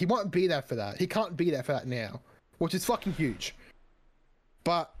happens. He won't be there for that. He can't be there for that now. Which is fucking huge.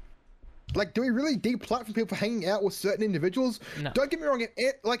 But... Like, do we really deplatform people for hanging out with certain individuals? No. Don't get me wrong,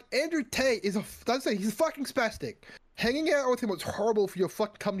 like, Andrew Tate is he's a fucking spastic. Hanging out with him was horrible for your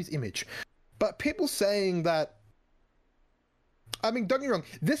fucking company's image. But people saying that... I mean, don't get me wrong,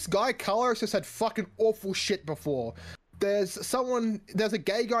 this guy, Carlos, has said fucking awful shit before. There's a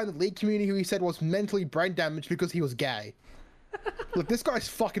gay guy in the League community who he said was mentally brain damaged because he was gay. Look, this guy's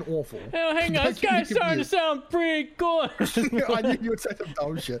fucking awful. Oh, hang on, this guy's starting to sound pretty good. I knew you would say some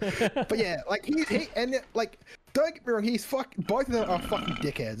dumb shit. But yeah, like, like, don't get me wrong, both of them are fucking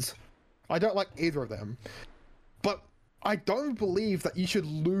dickheads. I don't like either of them. But I don't believe that you should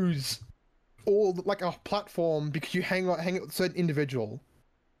lose like, a platform because you hang out with a certain individual.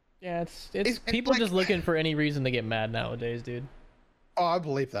 Yeah, it's people just looking for any reason to get mad nowadays, dude. Oh, I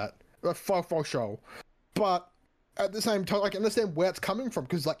believe that. For sure. But at the same time, like, I understand where it's coming from,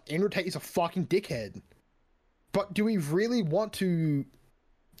 because, like, Andrew Tate is a fucking dickhead. But do we really want to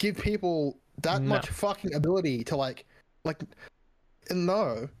give people that much fucking ability to, like,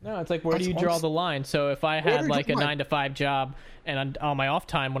 no. No, it's like, where do you draw the line? So if I had, like, a 9-to-5 job, and on my off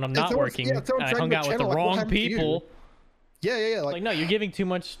time when I'm not working, and I hung out with the wrong people... Yeah. Like, no, you're giving too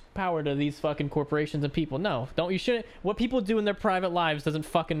much power to these fucking corporations and people. No, you shouldn't. What people do in their private lives doesn't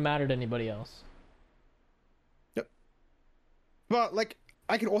fucking matter to anybody else. Yep. But, like,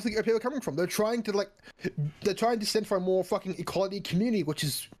 I can also get where people are coming from. They're trying to stand for a more fucking equality community, which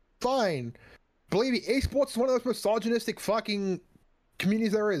is fine. Believe me, esports is one of those misogynistic fucking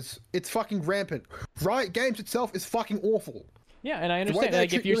communities there is. It's fucking rampant. Riot Games itself is fucking awful. Yeah, and I understand.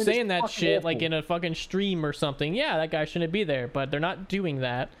 Like, if you're saying that shit, like, in a fucking stream or something, yeah, that guy shouldn't be there. But they're not doing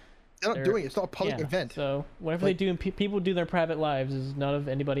that. They're not doing it. It's not a public event. So whatever they do, and people do in their private lives is none of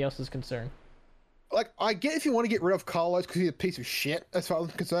anybody else's concern. Like, I get if you want to get rid of Carlos because he's a piece of shit, as far as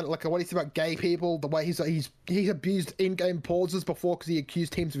I'm concerned. Like, what he said about gay people, the way he's abused in-game pauses before because he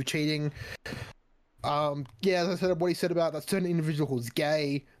accused teams of cheating. Yeah, as I said, what he said about that certain individual who's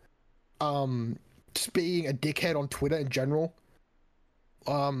gay, just being a dickhead on Twitter in general.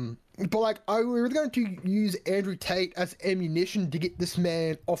 But, like, we were going to use Andrew Tate as ammunition to get this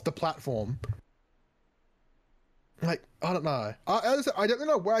man off the platform. Like, I don't know. I don't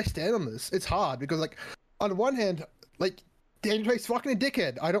know where I stand on this. It's hard because, like, on one hand, like, Andrew Tate's fucking a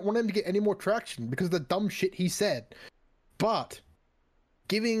dickhead. I don't want him to get any more traction because of the dumb shit he said. But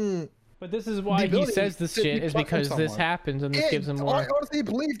giving But this is why he says this shit is because this happens and this gives him more. I honestly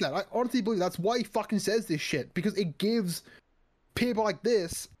believe that. I honestly believe that's why he fucking says this shit, because it gives people like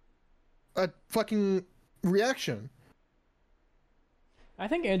this a fucking reaction. I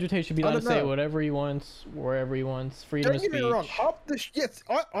think Andrew Tate should be allowed to say whatever he wants, wherever he wants. Freedom of speech. Don't get me wrong. Yes,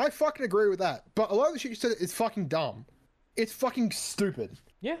 I fucking agree with that. But a lot of the shit you said is fucking dumb. It's fucking stupid.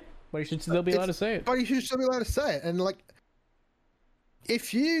 Yeah, but you should still be allowed to say it. But you should still be allowed to say it. And like,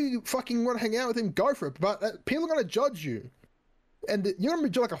 if you fucking want to hang out with him, go for it. But people are gonna judge you, and you're gonna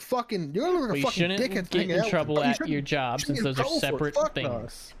be like a fucking. You're gonna look like a fucking dickhead. You shouldn't get in trouble at your job since those are separate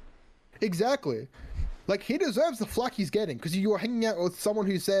things. Exactly. Like, he deserves the flack he's getting because you are hanging out with someone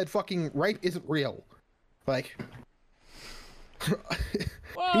who said fucking rape isn't real. Like,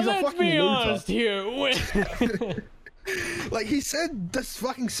 well, he's let's be honest here. Like, he said this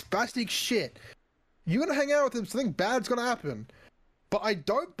fucking spastic shit. You're gonna hang out with him, something bad's gonna happen. But I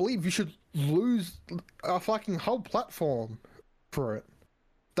don't believe you should lose a fucking whole platform for it.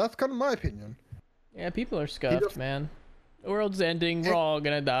 That's kind of my opinion. Yeah, people are scuffed, man. The world's ending. We're all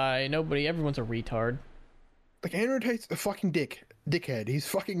gonna die. Everyone's a retard. Like, Andrew Tate's a fucking dickhead. He's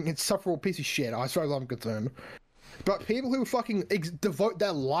fucking insufferable piece of shit, as far as I'm concerned. But people who fucking devote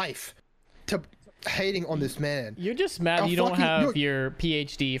their life to hating on this man. You're just mad you don't have your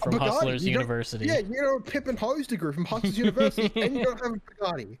PhD from Hustlers University. Yeah, you know, Pip and Hose degree from Hustlers University, and you don't have a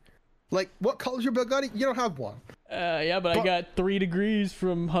Bugatti. Like, what color's your Bugatti? You don't have one. Yeah, but I got 3 degrees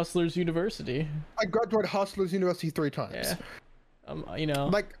from Hustlers University. I graduated Hustlers University 3 times. Yeah. You know.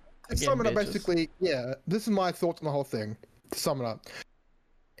 Like, to sum it up, basically, yeah, this is my thoughts on the whole thing. To sum it up.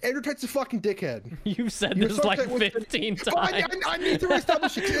 Andrew Tate's a fucking dickhead. You've said this like 15 times. I need to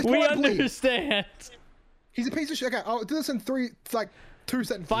reestablish it. We understand. He's a piece of shit. Okay, I'll do this in 2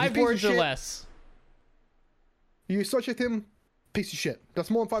 sentences. 5 words or less. You associate him, piece of shit. That's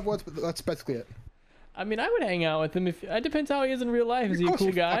more than 5 words, but that's basically it. I mean, I would hang out with him. It depends how he is in real life. Is he a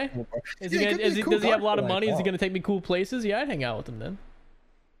cool guy? Does he have a lot of money? Is he gonna take me cool places? Yeah, I'd hang out with him then.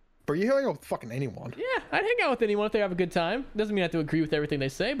 But you're hanging out with fucking anyone. Yeah, I'd hang out with anyone if they have a good time. Doesn't mean I have to agree with everything they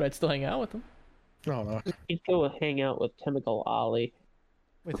say, but I'd still hang out with them. No, no. He'd go hang out with Chemical Ollie.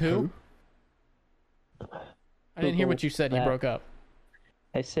 With who? I didn't hear what you said. You broke up.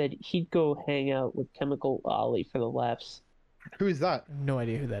 I said he'd go hang out with Chemical Ollie for the laughs. Who is that? No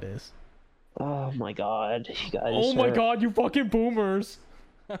idea who that is. Oh my god, you guys. Oh my god, you fucking boomers.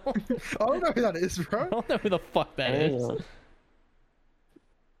 I don't know who that is, bro. I don't know who the fuck that is.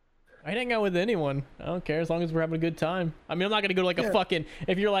 I'd hang out with anyone. I don't care as long as we're having a good time. I mean, I'm not gonna go to like a fucking.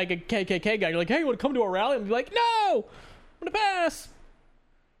 If you're like a KKK guy, you're like, hey, you want to come to a rally? And be like, no, I'm gonna pass.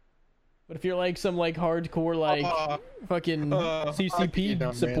 But if you're like some like hardcore like fucking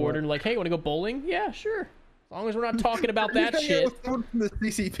CCP supporter, and like, hey, you want to go bowling? Yeah, sure. As long as we're not talking about that shit. With someone from the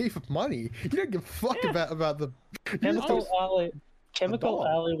CCP for money. You don't give a fuck about the. Chemical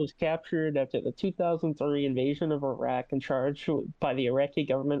Ollie was captured after the 2003 invasion of Iraq and charged by the Iraqi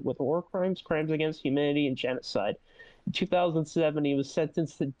government with war crimes, crimes against humanity, and genocide. In 2007, he was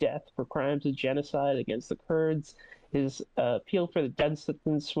sentenced to death for crimes of genocide against the Kurds. His appeal for the death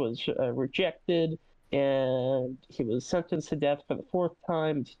sentence was rejected, and he was sentenced to death for the 4th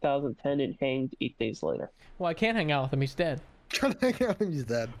time in 2010 and hanged 8 days later. Well, I can't hang out with him. He's dead. Trying to hang out with him, he's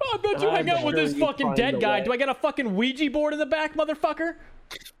dead. Oh, I bet you hang out with this fucking dead guy. Do I get a fucking Ouija board in the back, motherfucker?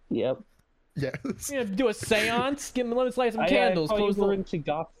 Yep. Yes. You do a seance? Let me light some candles. Close the into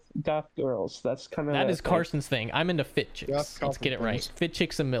goth girls. That's kind of that is Carson's thing. I'm into fit chicks. Let's get it right. Fit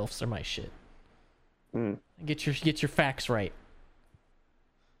chicks and milfs are my shit. Get your facts right.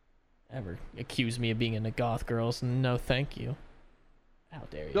 Ever accuse me of being into goth girls? No, thank you. How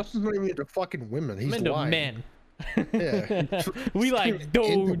dare you? Justin's not even into fucking women. He's into lying. Men. Yeah. We like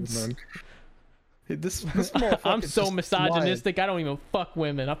dudes. I'm so misogynistic. I don't even fuck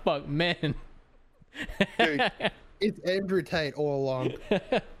women. I fuck men. Dude, it's Andrew Tate all along.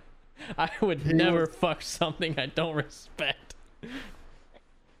 I would never fuck something I don't respect.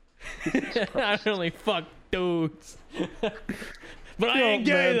 I only fuck dudes. But I ain't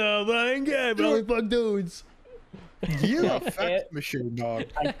gay though. But I ain't gay. But I only fuck dudes. You're a fact machine, dog.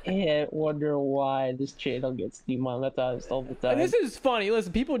 I can't wonder why this channel gets demonetized all the time. This is funny.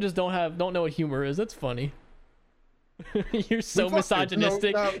 Listen, people just don't know what humor is. That's funny. You're so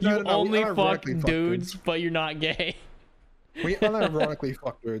misogynistic. You only fuck dudes, but you're not gay. We unironically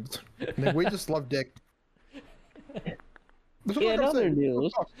fuck dudes. We just love dick. In other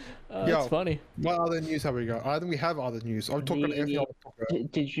news. That's funny. What other news have we got? I think we have other news. I'll talk about anything else.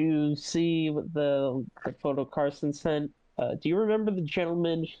 Did you see the photo Carson sent? Do you remember the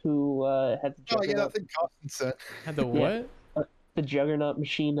gentleman who had the I think Carson sent. Had the what? the Juggernaut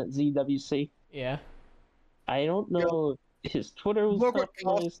machine at ZWC. Yeah. I don't know if his Twitter was Look what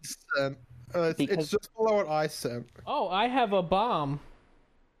compromised. Austin sent. It's just below what I sent. Oh, I have a bomb.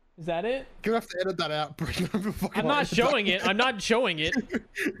 Is that it? You're gonna have to edit that out, Brendan. I'm not showing it. I'm not showing it.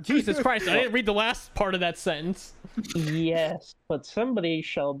 Jesus Christ, I didn't read the last part of that sentence. Yes, but somebody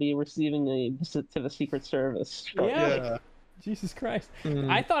shall be receiving a visit to the Secret Service. Yeah. Jesus Christ.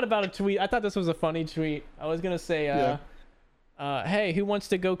 I thought about a tweet. I thought this was a funny tweet. I was going to say, hey, who wants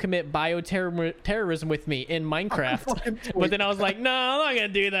to go commit bioterrorism with me in Minecraft? But then I was like, no, I'm not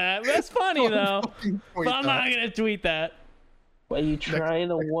going to do that. That's funny, though. But I'm not going to tweet that. Are you trying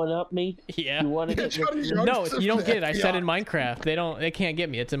to one-up me? Yeah. You want to get your... No, you don't get it. I said in Minecraft. They can't get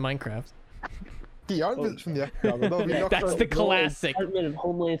me. It's in Minecraft. From the FBI. That's the classic. The Department of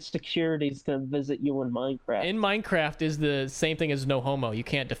Homeland Security is going to visit you in Minecraft. In Minecraft is the same thing as no homo. You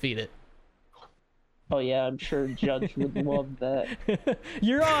can't defeat it. Oh yeah, I'm sure Judge would love that.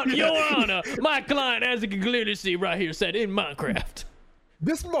 Your Honor, my client, as you can clearly see right here, said in Minecraft.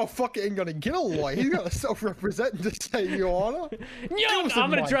 This motherfucker ain't gonna get a lawyer. He's gonna self-represent and just say, Your Honor. I'm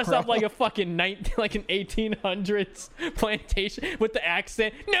gonna dress up like a fucking like an 1800s plantation with the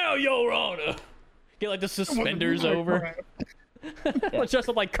accent. No, Your Honor. Get like the suspenders over. Let's dress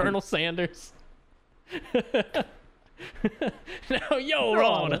up like Colonel Sanders. Now, Your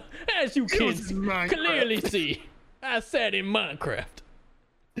Honor, as you can clearly see, I said in Minecraft.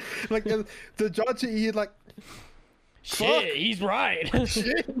 Like the judge, he like. Shit, he's right.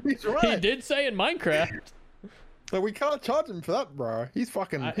 Shit, he's right. He did say in Minecraft. Like we can't charge him for that, bro. He's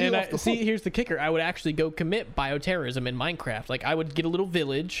fucking. See, here's the kicker. I would actually go commit bioterrorism in Minecraft. Like I would get a little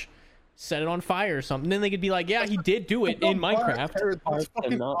village, set it on fire or something. Then they could be like, yeah, he did do it in Minecraft.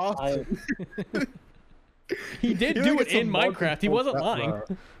 He did do it in Minecraft. He wasn't lying.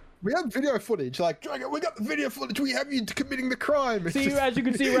 We have video footage. Like, we got the video footage. We have you committing the crime. See, as you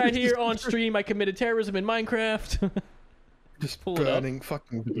can see right here on stream, I committed terrorism in Minecraft. Just burning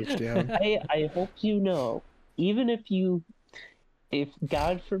fucking village down. I hope you know, even if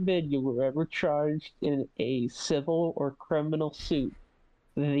God forbid you were ever charged in a civil or criminal suit,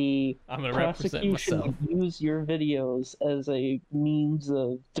 the prosecution would use your videos as a means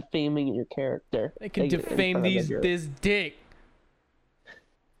of defaming your character. They can defame this dick.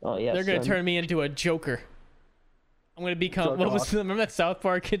 Oh yeah, they're gonna turn me into a Joker. I'm gonna become remember that South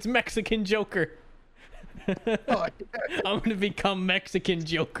Park? It's Mexican Joker. I'm gonna become Mexican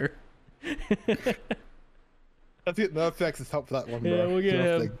Joker. Let's get no effects as help for that one, bro. Yeah, we'll get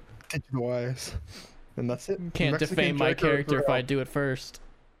him. Digital wires. And that's it. You can't defame my character if I do it first.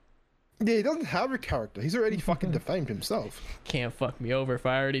 Yeah, he doesn't have a character. He's already fucking defamed himself. Can't fuck me over if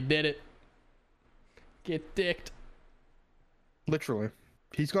I already did it. Get dicked. Literally.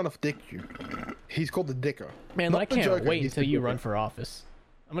 He's gonna dick you. He's called the Dicker. Man, I can't wait until you run for office.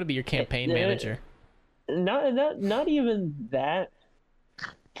 I'm gonna be your campaign manager. Not even that,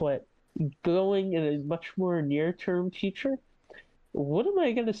 but going in a much more near-term future. What am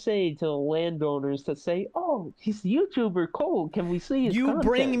I gonna say to the landowners that say, "Oh, he's a YouTuber, Cole? Can we see his content?"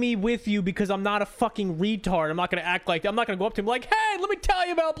 Bring me with you because I'm not a fucking retard. I'm not gonna act like I'm not gonna go up to him like, "Hey, let me tell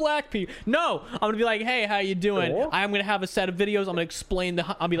you about black people." No, I'm gonna be like, "Hey, how you doing?" Cool. I'm gonna have a set of videos. I'm gonna explain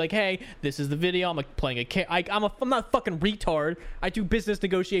I'll be like, "Hey, this is the video. I'm like playing I'm not a fucking retard. I do business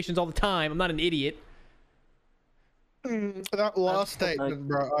negotiations all the time. I'm not an idiot." That last statement,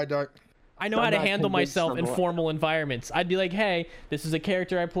 bro, I know how to handle myself in formal environments. I'd be like, hey, this is a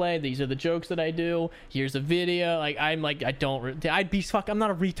character I play. These are the jokes that I do. Here's a video. Like, I'm not a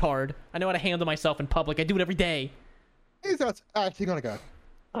retard. I know how to handle myself in public. I do it every day. He's actually gonna go.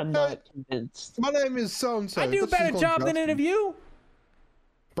 I'm not convinced. My name is so-and-so. I do a better job than any of you.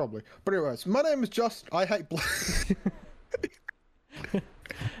 Probably. But anyways, my name is I hate black.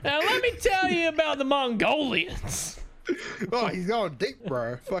 Now, let me tell you about the Mongolians. Oh, he's going deep,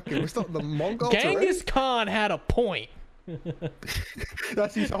 bro. Fucking, we're starting the Mongols. Genghis Khan had a point.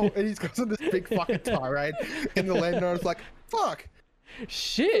 That's his whole, and he's got this big fucking tirade, and the landowner's like, "Fuck,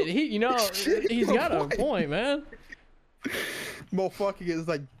 shit." He's got a point, man. Well, fucking, it's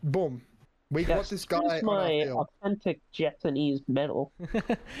like, boom. We got this guy. Here's my authentic Japanese metal.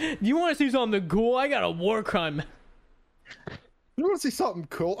 You want to see something cool? I got a war crime. You want to see something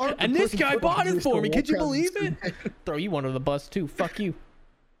cool? And this guy bought it for me. Could you believe it? Throw you under the bus too. Fuck you.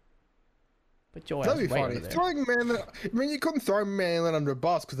 Put your ass right over there. Throwing you couldn't throw man under a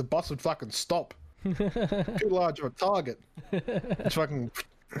bus because the bus would fucking stop. Too large of a target. It's fucking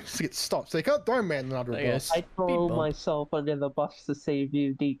get stopped. So you can't throw man under a bus. I throw myself under the bus to save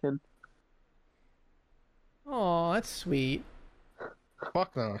you, Deacon. Oh, that's sweet.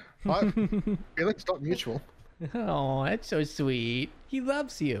 Fuck no. Feelings not mutual. Oh, that's so sweet. He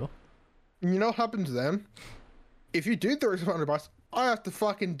loves you. And you know what happens then? If you do throw someone under the bus, I have to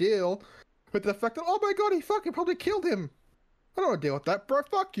fucking deal with the fact that, oh my god, he fucking probably killed him. I don't want to deal with that, bro.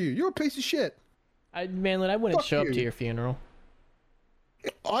 Fuck you. You're a piece of shit. Manlet, I wouldn't Fuck show up you. to your funeral.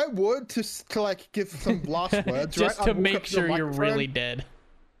 I would to like give some last words, Just right? to I'd walk make up to the sure you're microphone. really dead.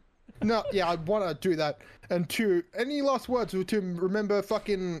 No, yeah, I'd want to do that. And two, any last words to remember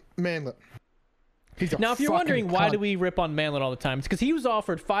fucking Manlet. He's a Now, if you're fucking wondering why cunt. do we rip on Manlet all the time, it's because he was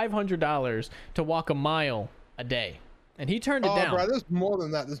offered $500 to walk a mile a day, and he turned it Oh, down. bro, there's more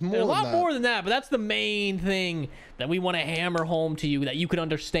than that. There's more There's a than lot that. more than that, but that's the main thing that we want to hammer home to you that you can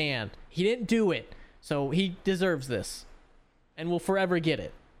understand. He didn't do it, so he deserves this, and will forever get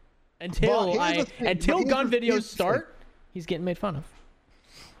it until gun videos start. He's getting made fun of.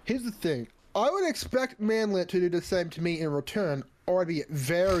 Here's the thing. I would expect Manlet to do the same to me in return, or I'd be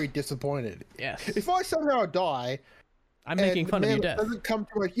very disappointed. Yes, If I somehow die, I'm making fun of your Manlet death. doesn't come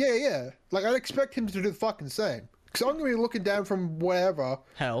to like, yeah. Like, I'd expect him to do the fucking same. Because I'm going to be looking down from wherever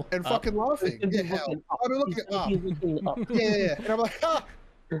Hell, and up. fucking laughing. He's Yeah, looking hell. up. I'll be looking up. He's looking up. Yeah. And I'm like,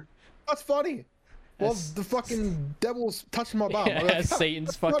 that's funny. Well, That's- the fucking devil's touching my bum. I'm like, As Satan's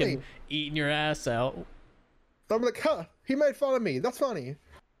that's fucking funny. eating your ass out. I'm like, he made fun of me. That's funny.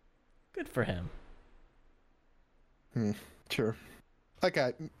 Good for him. Sure.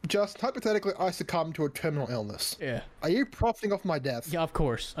 Okay, just hypothetically, I succumb to a terminal illness. Yeah. Are you profiting off my death? Yeah, of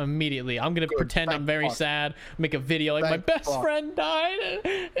course. Immediately. I'm going to pretend I'm thank very fuck. sad, make a video like my Thank best fuck. friend died.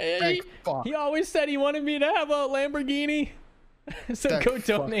 And Thank fuck. he always said he wanted me to have a Lamborghini. So Thank go fuck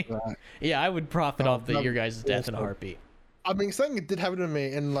donate. for that. Yeah, I would profit Oh, off that your would guys' be death in a awesome. heartbeat. I mean, something it did happen to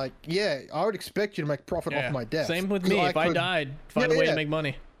me, and like, yeah, I would expect you to make profit Yeah. off my death. Same with 'Cause me. If I could- died, find a way to yeah. make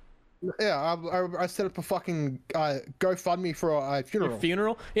money. Yeah, I set up a fucking GoFundMe for a funeral. Your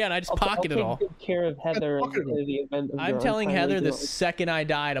funeral? Yeah, and I just I'll pocket it take all. good care of Heather in pocket it. the event of I'm your telling untimely Heather the death. second I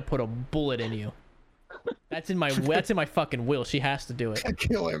die to put a bullet in you. That's in my fucking will. She has to do it.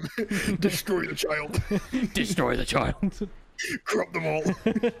 Kill him. Destroy the child. Destroy the child. Corrupt them all.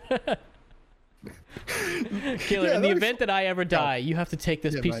 Killer, Yeah, in the that'd be event that I ever die, you have to take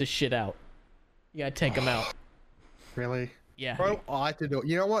this Yeah, piece mate. of shit out. You gotta take him out. Really? Yeah. Bro, I have to do it.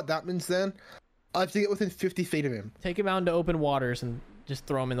 You know what that means then? I have to get within 50 feet of him. Take him out into open waters and just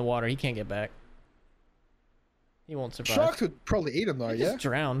throw him in the water. He can't get back. He won't survive. Sharks would probably eat him though, He'd yeah? just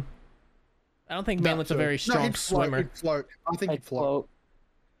drown. I don't think No, Manlet's a so- very no, strong he'd float, swimmer. He'd float. I think I'd he'd float.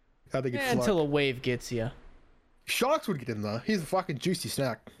 float. I think he'd Yeah, float. until a wave gets you. Sharks would get him though. He's a fucking juicy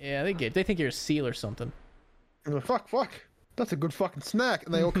snack. Yeah, they think you're a seal or something. And they're like, fuck. That's a good fucking snack.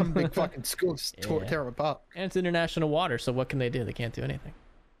 And they all come in big fucking schools to Yeah. tear him apart. And it's international water, so what can they do? They can't do anything.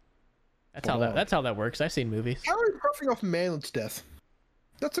 That's how that works. I've seen movies. How are we profiting off Manlet's death?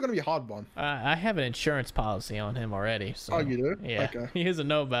 That's going to be a hard one. I have an insurance policy on him already. So Oh, you do? Yeah. Okay. He doesn't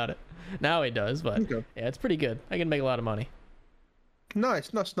know about it. Now he does, but Okay. yeah, it's pretty good. I can make a lot of money.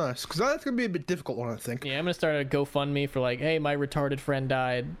 Nice. Because that's going to be a bit difficult one, I think. Yeah, I'm gonna start a GoFundMe for like, hey, my retarded friend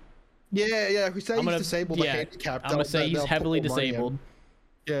died. Yeah. If we say I'm he's gonna disabled, yeah, like handicapped, I'm gonna say he's they'll heavily put more money in. disabled,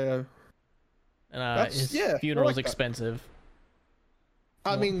 Yeah. and his yeah, I funeral's like that. expensive.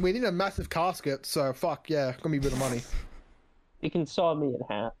 I mean, we need a massive casket, so fuck, yeah, gonna be a bit of money. You can saw me in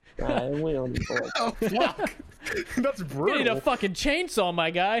half. We don't need to. Oh, fuck. That's You brutal. need a fucking chainsaw,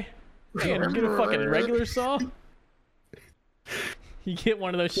 my guy. Get a fucking regular saw. You get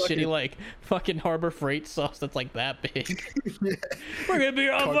one of those shitty like fucking Harbor Freight saws that's like that big. Yeah. We're gonna be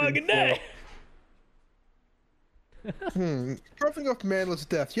here all fucking day. Profiting off Manlet's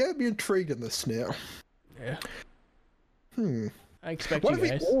death. Yeah, I'd be intrigued in this now. Yeah. I expect What you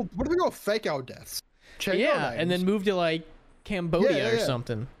if guys. we all fake our deaths? Change our Yeah, and then names, move to like Cambodia or Yeah.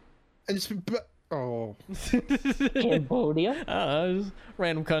 something. and just oh, Cambodia? I don't know, just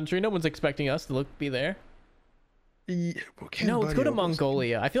random country. No one's expecting us to be there. yeah, well, No, let's go to Cambodia was-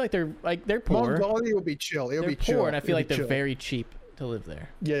 Mongolia. I feel like they're poor. Mongolia will be chill. It'll They're be poor, chill. and I feel It'll like be they're chill. very cheap to live there.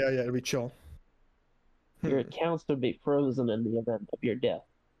 Yeah, it'll be chill. Your accounts would be frozen in the event of your death.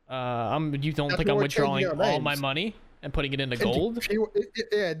 You don't That's think why I'm we're changing withdrawing our all my names. money and putting it into And gold?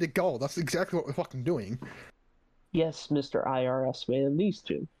 Yeah, the gold. That's exactly what we're fucking doing. Yes, Mr. IRS man, these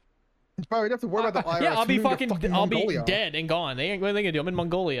two. Bro, we don't have to worry about the IRS. Yeah, I'll be moving to fucking, I'll be Mongolia. dead and gone. They ain't what are they gonna do? I'm in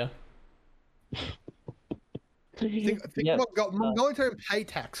Mongolia. Think Yes, Mongolians don't pay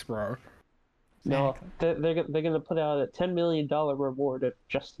tax, bro. no, they're gonna put out a $10 million reward if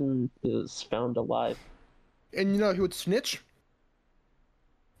Justin is found alive. And you know who would snitch?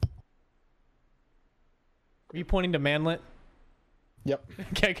 Are you pointing to Manlet? Yep.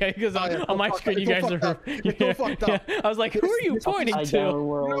 Okay, because yeah, on my screen you guys are. It's all fucked up. I was like, who are you pointing Upside to? down You know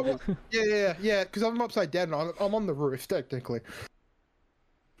world. what? Yeah, because I'm upside down. I'm on the roof, technically.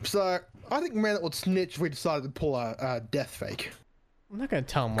 So, I think Manlet would snitch if we decided to pull a death fake. I'm not gonna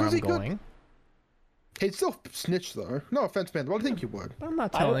tell him where 'Cause I'm he could- going. He'd still snitch, though. No offense, man, but I think you would. But I'm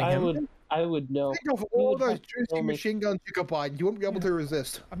not telling him. I would know. Think of You all would those have to juicy tell me. machine guns you could buy, you wouldn't be able to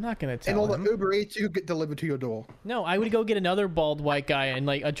resist. I'm not gonna And tell all him. the Uber Eats you could get delivered to your door. No, I would go get another bald white guy and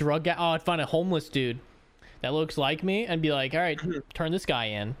like a drug guy. Oh, I'd find a homeless dude that looks like me and be like, all right, turn this guy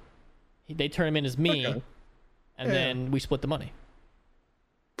in. They turn him in as me, Okay. and Yeah. then we split the money.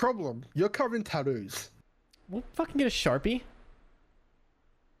 Problem, you're covered in tattoos. We'll fucking get a Sharpie.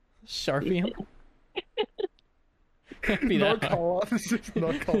 Sharpie him. Can't be No that hard. collar. It's just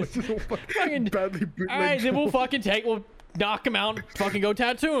no collar. It's just all fucking Fucking- badly bootleg. Alright, then we'll knock him out and fucking go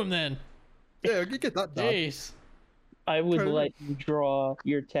tattoo him then. Yeah, you get that done. Jeez. I would Okay. let you draw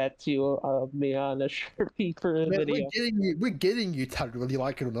your tattoo of me on a Sharpie for a Man, video. we're getting you tattooed whether you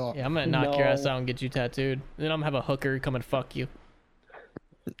like it or not. Yeah, I'm gonna knock your ass No. out and get you tattooed. Then I'm gonna have a hooker come and fuck you.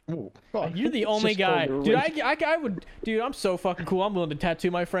 Ooh, fuck. You're the only just guy. going Dude, to I would. Dude, I'm so fucking cool. I'm willing to tattoo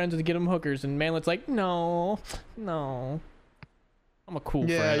my friends and get them hookers. And Manlet's like, no. I'm a cool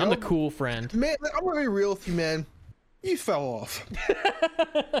Yeah, friend. I'm the you're- cool friend. Man, I'm gonna be real with you, man. You fell off.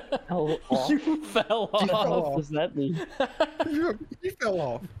 Hell off. You fell You fell off. What off. does that mean? you fell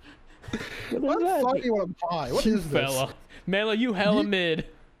off. What I'm does that funny mean? when I'm high. What You is fell this? off. Manlet, you hella You- mid.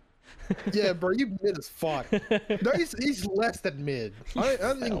 Yeah, bro, you mid as fuck. No, he's less than mid. I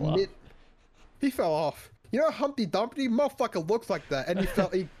don't think fell off. mid. He fell off. You know, Humpty Dumpty, motherfucker looks like that, and he fell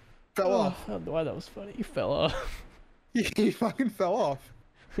off. Oh, why that was funny. You fell off. He fucking fell off.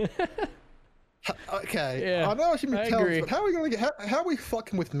 Okay, Yeah, I know I shouldn't I be telling agree. you, but how are we gonna get? How are we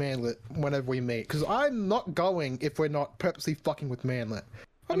fucking with Manlet whenever we meet? Because I'm not going if we're not purposely fucking with Manlet.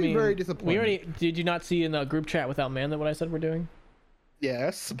 I I'd be mean, very disappointed. we already. Did you not see in the group chat without Manlet what I said we're doing?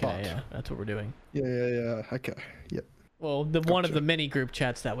 Yes, Okay, but yeah, that's what we're doing. yeah. Okay, yep. Well, the one of Gotcha. the many group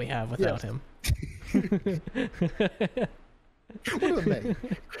chats that we have without him. What do they mean?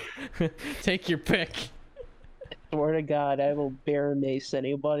 Take your pick. Swear to God, I will bear mace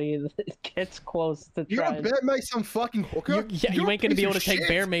anybody that gets close to You trying. gonna bet make some fucking hooker? You You're a ain't gonna be piece able to of take shit.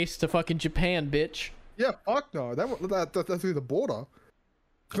 bear mace to fucking Japan, bitch. Yeah, fuck no. That's through the border.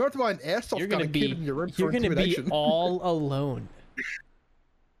 You don't have to buy an airsoft You're gun gonna and keep be it in your room you're for gonna be intimidation. all alone.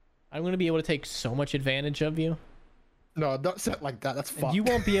 I'm gonna be able to take so much advantage of you. No, not set like that. That's And fucked. you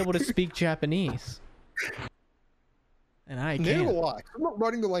won't be able to speak Japanese. And I Neither can. will I. I'm not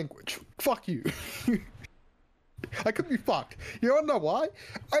writing the language. Fuck you. I could be fucked. You wanna know why?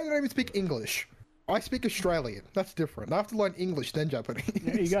 I don't even speak English. I speak Australian. That's different. I have to learn English then Japanese.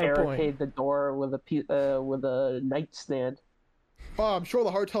 You got a point. Barricade the door with a nightstand. Oh, I'm sure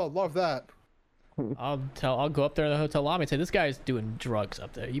the hotel would love that. I'll go up there in the hotel lobby and say, this guy's doing drugs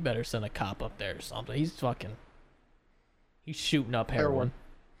up there. You better send a cop up there or something. He's shooting up heroin.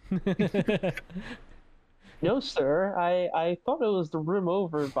 No, sir. I thought it was the room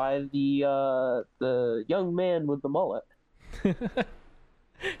over by the young man with the mullet.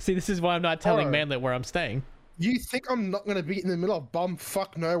 See, this is why I'm not telling Oh. Manlet where I'm staying. You think I'm not gonna be in the middle of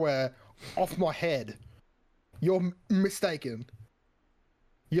bumfuck nowhere off my head? You're mistaken.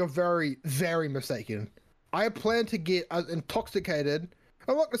 You're very, very mistaken. I plan to get as intoxicated,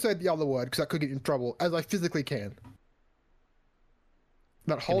 I'm not gonna say the other word because I could get in trouble, as I physically can.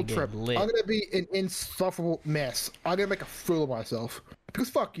 That whole get trip, lit. I'm gonna be an insufferable mess. I'm gonna make a fool of myself. Because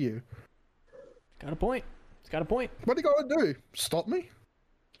fuck you. Got a point. It's got a point. What are you gonna do? Stop me?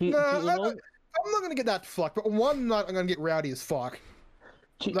 You- No, you know, I'm not gonna get that fucked, but one night I'm gonna get rowdy as fuck.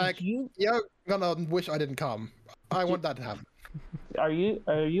 Like, you yeah, I'm gonna wish I didn't come. I want that to happen. are you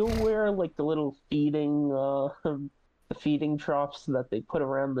aware of, like, the little feeding the feeding troughs that they put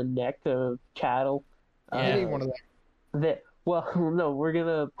around the neck of cattle? I Yeah. need one of them. That well, no, we're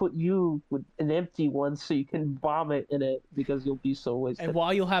gonna put you with an empty one so you can vomit in it because you'll be so wasted. And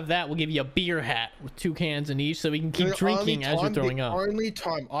while you'll have that, we'll give you a beer hat with 2 cans in each so we can keep The drinking only as you're time- throwing the up. only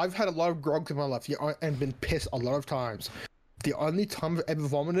time I've had a lot of grog in my life and been pissed a lot of times. The only time I've ever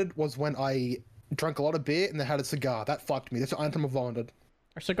vomited was when I drank a lot of beer and then had a cigar. That fucked me. That's the only time I vomited.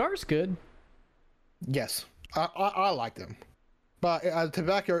 Are cigars good? Yes, I like them, but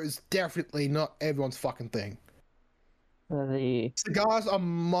tobacco is definitely not everyone's fucking thing. The Cigars are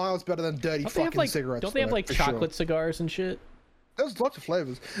miles better than dirty Don't they fucking have like cigarettes. don't they have though, like for sure. chocolate cigars and shit? There's lots of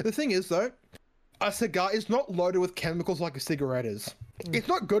flavors. The thing is, though, a cigar is not loaded with chemicals like a cigarette is. It's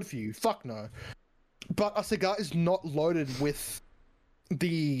not good for you. Fuck no. But a cigar is not loaded with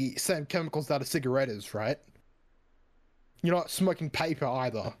the same chemicals that a cigarette is, right? You're not smoking paper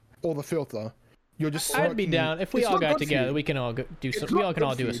either, or the filter. You're just smoking... I'd be down if we It's all not got good for together. you. We can all do some. It's We not all can good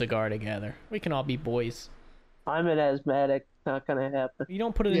all for do a you. cigar together. We can all be boys. I'm an asthmatic. Not gonna happen. You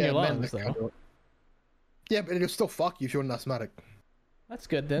don't put it in your men lungs that can't though. do it. Yeah, but it'll still fuck you if you're an asthmatic. That's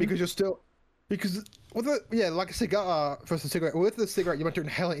good then. Because you're still... Because, with a, yeah, like a cigar, versus a cigarette, with a cigarette, you're meant to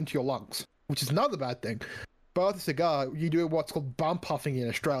inhale it into your lungs, which is another bad thing. But with a cigar, you do what's called bum puffing in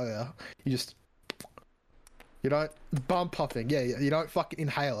Australia. You just... You don't... Bum puffing, yeah, you don't fucking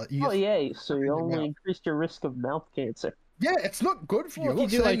inhale it. You Oh just, yeah, so you your only mouth. increased your risk of mouth cancer. Yeah, it's not good for you. Well, I'm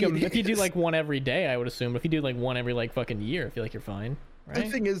if you not do like saying it if you do is. like one every day, I would assume. If you do like one every like fucking year, I feel like you're fine, The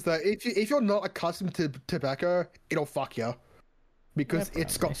right? thing is that if you're not accustomed to tobacco, it'll fuck you. Because Yeah,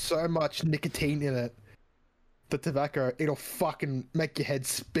 it's got so much nicotine in it. The tobacco, it'll fucking make your head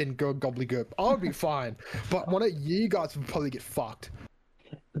spin, go gobbledygook. I'll be fine, but one of you guys will probably get fucked.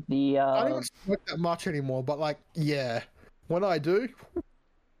 The I don't smoke that much anymore, but like, yeah, when I do,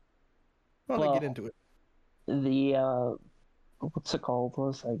 I'll get into it. the what's it called? What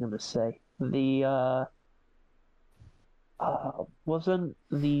was I gonna say? The wasn't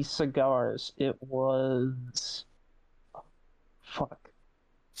the cigars. It was fuck.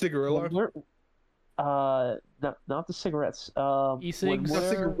 Cigarillo. When we're- not the cigarettes. E-cigs, when we're-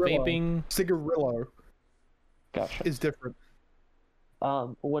 cigarillo. vaping. Cigarillo Gotcha. is different.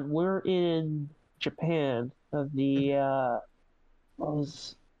 When we're in Japan,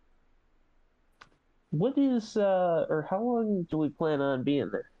 what is or how long do we plan on being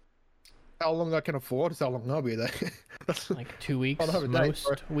there? How long I can afford is how long I'll be there. That's Like 2 weeks, I'll have a date most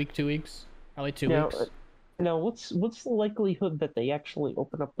for it. week, 2 weeks, probably 2 Now, weeks. Now, what's the likelihood that they actually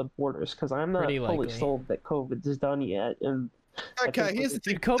open up the borders? Because I'm not Pretty fully likely. sold that COVID's done yet, and I Okay, think here's the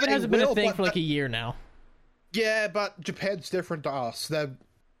thing. Dude, COVID They hasn't been a will, thing but for like a year now. Yeah, but Japan's different to us.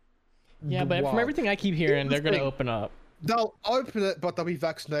 Yeah, but from Wow. everything I keep hearing, they're gonna thing. open up. They'll open it, but there'll be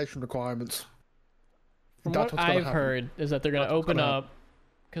vaccination requirements. From That's what what's gonna I've happen. heard is that they're gonna That's what's open gonna up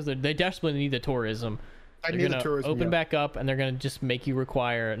because they desperately need the tourism. I They're need the gonna tourism. open yeah. back up, and they're gonna just make you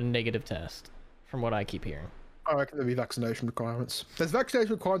require a negative test. From what I keep hearing. I reckon there'll be vaccination requirements. There's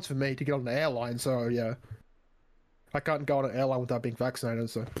vaccination requirements for me to get on an airline, so yeah. I can't go on an airline without being vaccinated,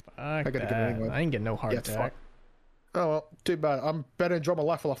 so. Fuck gotta get it that. anyway. I ain't getting no heart Yeah, attack. fuck. Oh well, too bad. I'm better enjoy my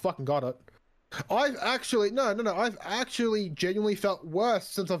life while I fucking got it. I've actually I've actually genuinely felt worse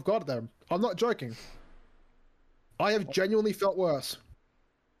since I've got them. I'm not joking. I have genuinely felt worse.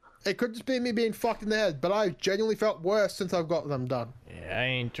 It could just be me being fucked in the head, but I've genuinely felt worse since I've got them done. Yeah, I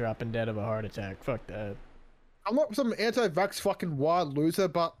ain't dropping dead of a heart attack. Fuck that. I'm not some anti-vax fucking wild loser,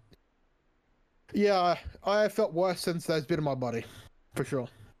 but yeah, I have felt worse since there's been in my body, for sure.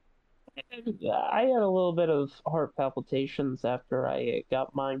 I had a little bit of heart palpitations after I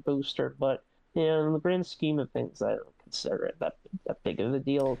got mine boosted, but in the grand scheme of things, I don't consider it that big of a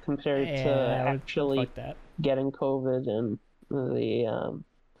deal compared to actually fuck that. getting COVID and the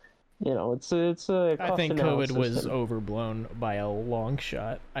it's a I cost think COVID analysis was and- overblown by a long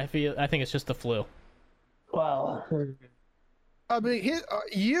shot. I think it's just the flu. well, I mean,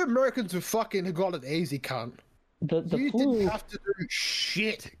 you Americans have fucking got it easy, cunt. the You flu didn't have to do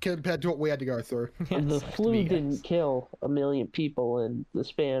shit compared to what we had to go through. Yeah, it the sucks to flu be you didn't guys. kill 1 million people in the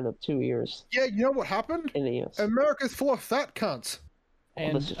span of 2 years Yeah, you know what happened? in the US. America's full of fat cunts.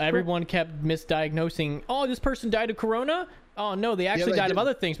 And this is true. everyone kept misdiagnosing. Oh, this person died of corona. Oh no, they actually they died of did.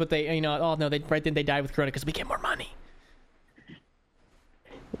 other things. But they, oh no, they right then they died with corona because we get more money.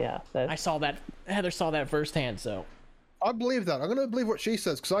 Yeah, I saw that. Heather saw that firsthand. So I believe that. I'm gonna believe what she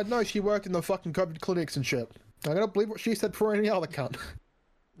says because I know she worked in the fucking COVID clinics and shit. I'm gonna believe what she said before any other cunt.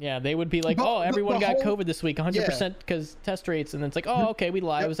 yeah, they would be like, But oh, the everyone got whole- COVID this week, 100% because test rates, and then it's like, oh, okay, we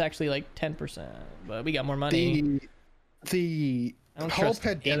lied. It was actually like 10%, but we got more money. The I don't whole trust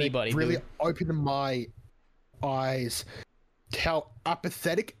pandemic anybody, really dude. opened my eyes to how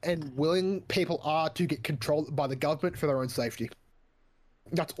apathetic and willing people are to get controlled by the government for their own safety.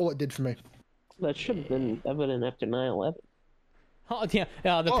 That's all it did for me. that should have been evident after 9/11. Oh yeah,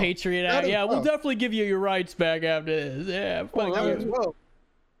 the Oh, Patriot that Act. as Yeah, we'll well. definly give you your rights back after this. Yeah, fuck Well, you. As well.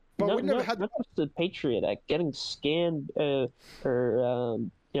 But not, we never not- had. not just the Patriot Act, getting scanned the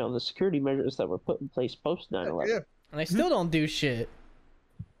security measures that were put in place post 9/11. Yeah, And they still don't do shit.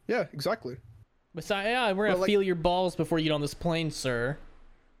 yeah, exactly. Besides, yeah, we're gonna But, like- feel your balls before you get on this plane, sir.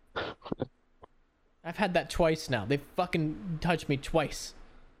 I've had that twice now. They fucking touched me twice.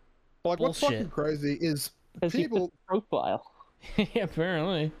 Like what's fucking Bullshit. crazy is As he people. fit the profile. Yeah,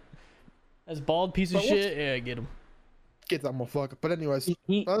 apparently. As bald piece of But what's- shit, yeah, get him. Get that motherfucker. But anyways,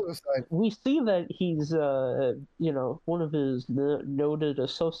 He- I was saying, we see that he's, one of his noted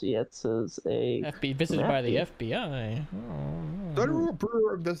associates is a visited by the Matthew. FBI. don't do a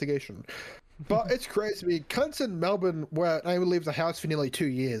Brewer investigation. But it's crazy to me. Cunts in Melbourne where they would leave the house for nearly 2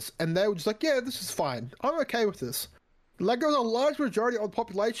 years, and they were just like, yeah, this is fine. I'm okay with this. Like, there was a large majority of the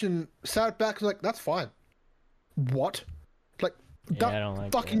population sat back and like, that's fine. What? Like, Yeah, I that don't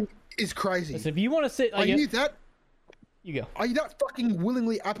like fucking is crazy. Listen, if you want to sit, Are you that? you go. Are you that fucking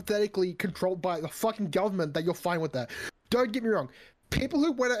willingly, apathetically controlled by the fucking government that you're fine with that? Don't get me wrong. People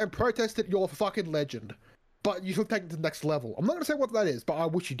who went out and protested, you're a fucking legend. But you should take it to the next level. I'm not going to say what that is, but I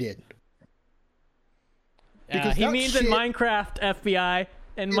wish you did. Because He that means in shit- Minecraft, FBI,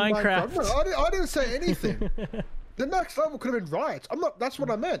 and in Minecraft. No, I didn't say anything. The next level could have been riots. I'm not. That's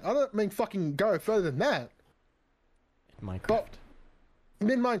what I meant. I don't mean fucking go further than that. Minecraft. But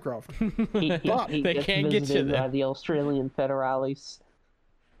in Minecraft, But they gets can't get you visited there. by the Australian federales.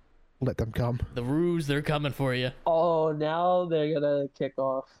 let them come. The ruse, they're coming for you. Oh, now they're gonna kick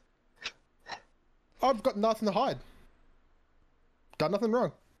off. I've got nothing to hide. Done nothing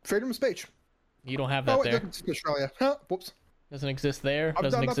wrong. Freedom of speech. You don't have that Oh, wait, there. doesn't exist in Australia. Huh? Whoops. Doesn't exist there. I've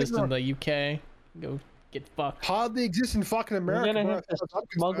Doesn't done nothing exist in wrong. the UK. Go get fucked. Hardly exists in fucking We're America. gonna where have as to far as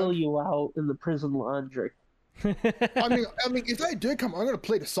I'm smuggle concerned. you out in the prison laundry. I mean, if they do come, I'm gonna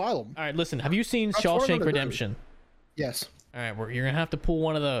plead asylum. All right, listen. Have you seen That's what I'm Shawshank gonna do. Redemption? Yes. All right, you're gonna have to pull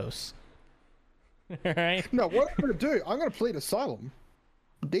one of those. All right. No, what I'm gonna do? I'm gonna plead asylum.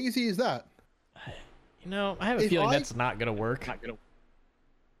 Easy as that. You know, I have a If feeling I- that's not gonna work.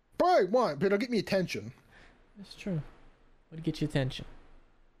 Probably won't, but it'll get me attention. That's true. Would get you attention.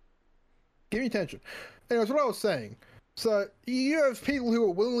 Give me attention. Anyways, what I was saying. So, you have people who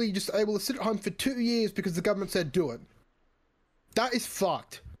are willingly just able to sit at home for 2 years because the government said do it. That is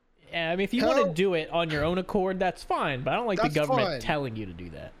fucked. Yeah, I mean, if you want to Hell- do it on your own accord, that's fine. But I don't like the That's government fine. telling you to do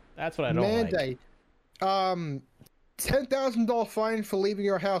that. That's what I don't like. Mandate. $10,000 fine for leaving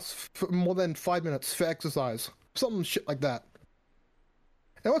your house for more than 5 minutes for exercise. Something shit like that.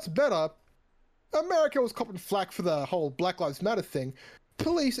 And what's better, America was copping flack for the whole Black Lives Matter thing.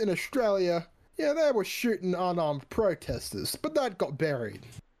 Police in Australia, yeah, they were shooting unarmed protesters, but that got buried.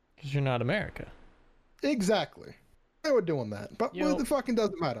 Because you're not America. Exactly. They were doing that, but Yo. it fucking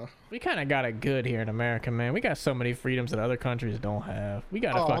doesn't matter. We kind of got it good here in America, man. We got so many freedoms that other countries don't have. We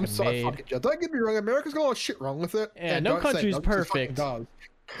got it Oh, fucking I'm so made. fucking jealous. Don't get me wrong, America's got a lot of shit wrong with it. Yeah, and no don't say country's it doesn't, it fucking perfect. does.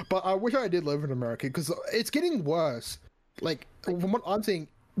 But I wish I did live in America because it's getting worse. Like from what I'm seeing.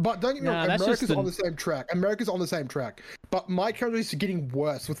 But don't get me Nah, wrong, that's America's just on the same track. America's on the same track. But my country's getting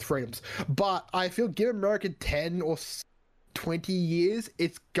worse with freedoms. But I feel give America 10 or 20 years,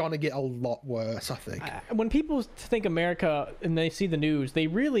 it's gonna get a lot worse, I think. When people think America and they see the news, they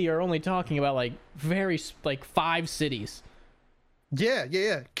really are only talking about like 5 cities, Yeah.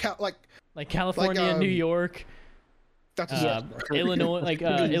 like California, New York, That's Illinois,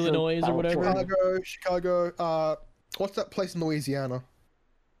 Illinois or whatever. Chicago, what's that place in Louisiana?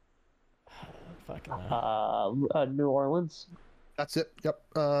 Fucking hell. New Orleans. That's it. Yep.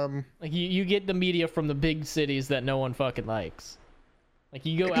 Like you get the media from the big cities that no one fucking likes. Like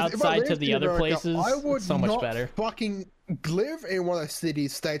you go Because if I outside to lived the in other America, places, I would it's so much not better. fucking live in one of those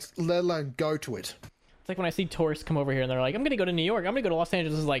cities, states, let alone go to it. It's like when I see tourists come over here and they're like, "I'm gonna go to New York. I'm gonna go to Los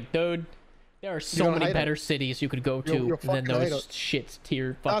Angeles." It's like, dude, there are so gonna many hate 'em. better cities you could go to You'll than fucking hate those 'em. shit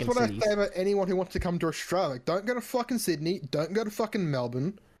tier That's fucking what cities. I say about anyone who wants to come to Australia. Like, don't go to fucking Sydney. Don't go to fucking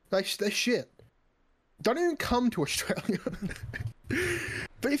Melbourne. They're shit. Don't even come to Australia.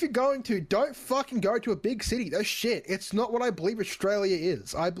 But if you're going to, don't fucking go to a big city. That's shit. It's not what I believe Australia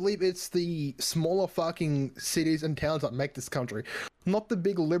is. I believe it's the smaller fucking cities and towns that make this country, not the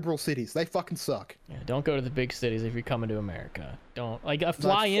big liberal cities. They fucking suck. Yeah, don't go to the big cities if you're coming to America. Don't fly That's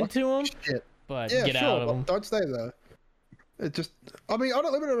into them, fucking shit. but Yeah, get sure. out of but them. Don't stay there. It just, I mean, I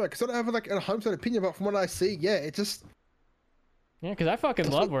don't live in America, so I don't have like a 100% opinion, but from what I see, yeah, it just, Yeah, because I fucking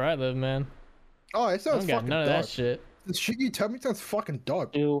That's love what- where I live, man. oh, it I sounds don't got fucking none of dope. that shit. The shit you tell me sounds fucking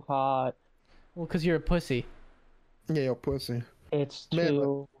dope. Too hot. Well, because you're a pussy. Yeah, you're a pussy. It's Man,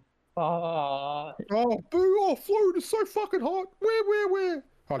 too hot. Oh, boo! Oh, Florida's so fucking hot. Where?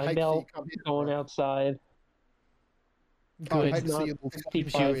 I'd I hate to see know you come here. going outside. I'd hate Good. to see not- you little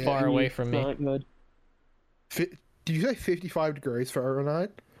Keeps 55, you yeah. far away from me. Not good. Did you say 55 degrees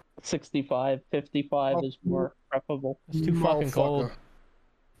Fahrenheit? 65, 55 Oh, is more preferable. It's too fucking cold. Motherfucker.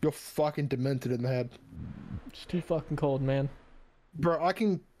 You're fucking demented in the head. It's too fucking cold, man. Bro, I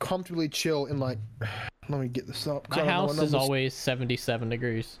can comfortably chill in like... Let me get this up. 'cause My I don't know house what is numbers- always 77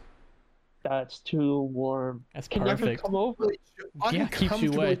 degrees. That's too warm. That's Can never perfect. come over. I Yeah, can keeps you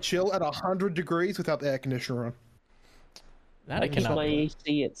comfortably away. chill at 100 degrees without the air conditioner on. That I keep cannot. my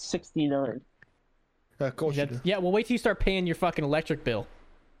AC at 69. Of course you do. Yeah, well, wait till you start paying your fucking electric bill.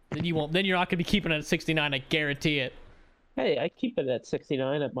 Then you won't. Then you're not gonna be keeping it at 69. I guarantee it. Hey, I keep it at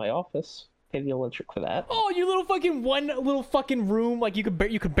 69 at my office. Pay the electric for that. Oh, you little fucking one little fucking room, like you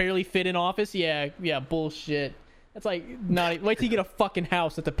could barely fit in office. Yeah, bullshit. That's like not. Wait till you get a fucking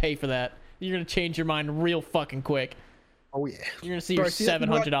house to pay for that. You're gonna change your mind real fucking quick. Oh yeah. You're gonna see your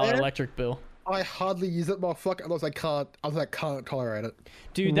 $700 electric bill. I hardly use it, motherfucker. Otherwise, I can't tolerate it.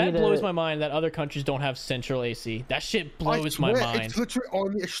 Dude, that blows my mind that other countries don't have central AC. That shit blows my mind. It's literally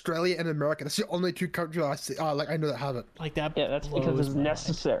only Australia and America. That's the only two countries I see. I know that have it. Like that. Yeah, that's because it's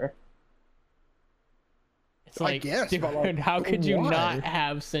necessary. It's like, I guess, dude, but like, how could you why? not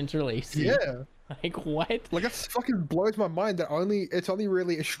have central AC? Yeah. Like what? Like that fucking blows my mind that it's only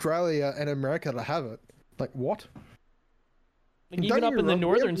really Australia and America that have it. Like what? Like, even up in the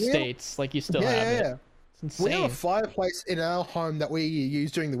northern states, like you still have it. Yeah. It's insane. We have a fireplace in our home that we use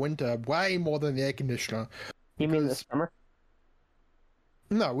during the winter, way more than the air conditioner. You mean the summer?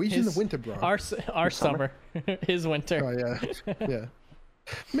 No, we use in the winter, bro. Our summer. His winter. Oh yeah, yeah.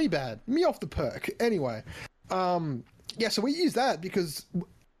 Me bad. Me off the perk. Anyway, yeah. So we use that because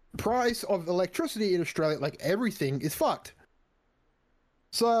price of electricity in Australia, like everything, is fucked.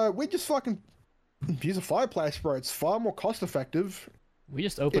 So we just fucking use a fireplace, bro. It's far more cost effective. We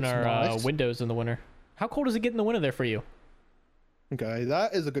just open our windows in the winter. How cold does it get in the winter there for you? Okay,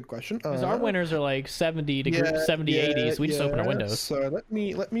 that is a good question. Because our winters are like 70 degrees, 70, 80s. We just open our windows. So let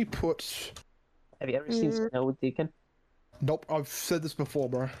me put. Have you ever seen snow, Deacon? Nope, I've said this before,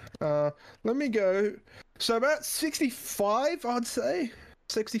 bro. Let me go. So about 65, I'd say.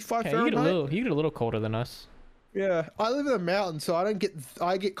 65 Okay, Fahrenheit. you get a little colder than us. Yeah, I live in a mountain, so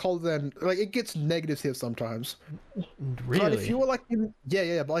I get colder than, like, it gets negatives here sometimes. Really? But if you were like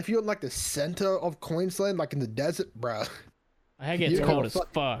but if you're in like the center of Queensland, like in the desert, bro. I gets cold as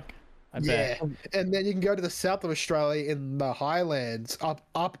fuck. I bet. And then you can go to the south of Australia in the highlands,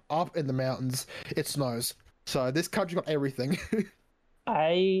 up in the mountains, it snows. So this country got everything.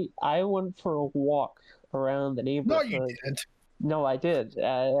 I went for a walk around the neighborhood. No, you didn't. No, I did.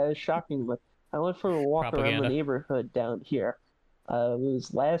 Shockingly, I went for a walk around the neighborhood down here. It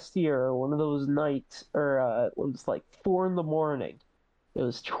was last year, one of those nights, or it was like 4 in the morning. It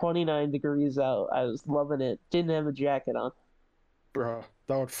was 29 degrees out. I was loving it. Didn't have a jacket on. Bro,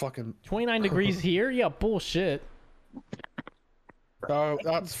 that would fucking 29 degrees here? Yeah, bullshit. Oh,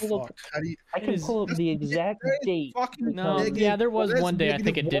 that's fucked. I can pull up the exact date. No, yeah, there was one day I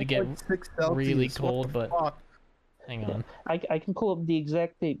think it did get really cold, but hang on. I can pull up the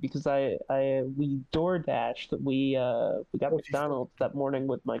exact date because we door dashed. We got McDonald's that morning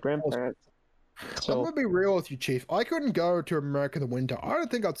with my grandparents. So I'm gonna be real with you, Chief. I couldn't go to America in the winter. I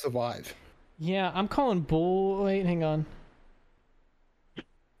don't think I'd survive. Yeah, I'm calling bull. Wait, hang on.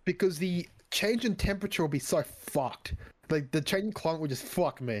 Because the change in temperature will be so fucked. Like, the change in climate would just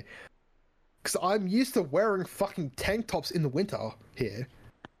fuck me. Because I'm used to wearing fucking tank tops in the winter here.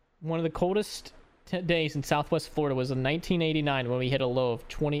 One of the coldest days in Southwest Florida was in 1989 when we hit a low of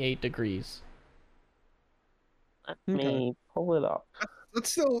 28 degrees. Let me pull it up. That's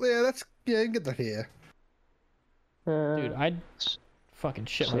still, you can get that here. Dude, I'd fucking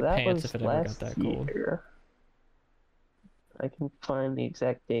shit my pants if it ever got that cold. I can find the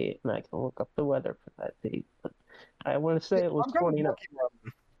exact date and I can look up the weather for that date. But I want to say it was 29.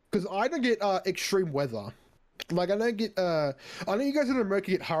 Because I don't get extreme weather. Like, I don't get, I know you guys in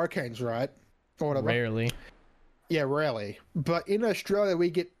America get hurricanes, right? Or whatever. Rarely. Yeah, rarely. But in Australia, we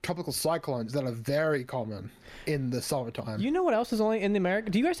get tropical cyclones that are very common in the summertime. You know what else is only in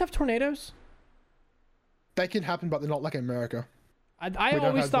America? Do you guys have tornadoes? They can happen, but they're not like America. I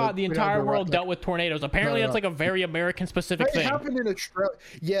always thought the entire world dealt with tornadoes. Apparently, that's like a very American-specific thing. They happen in Australia.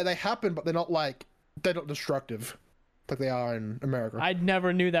 Yeah, they happen, but they're not destructive like they are in America. I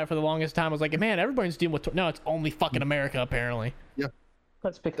never knew that for the longest time. I was like, man, everybody's dealing with no, it's only fucking America, apparently. Yeah.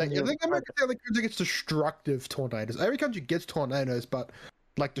 That's because I think America's the only country that gets destructive tornadoes. Every country gets tornadoes, but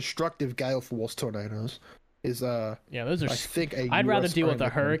like destructive gale force tornadoes is yeah, those are. I think I'd rather deal with a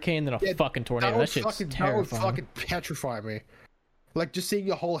hurricane than a fucking tornado. That shit's terrifying. That would fucking petrify me. Like, just seeing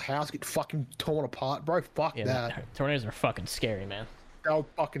your whole house get fucking torn apart, bro. Fuck that. Tornadoes are fucking scary, man. Oh,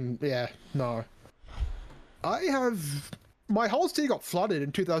 fucking, yeah, no. My whole city got flooded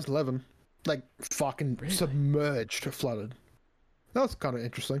in 2011. Like, fucking submerged, flooded. That was kind of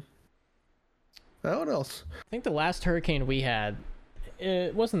interesting. What else? I think the last hurricane we had,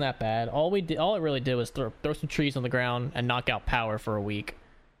 it wasn't that bad. All it really did was throw some trees on the ground and knock out power for a week.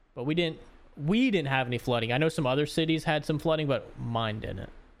 But we didn't have any flooding. I know some other cities had some flooding, but mine didn't.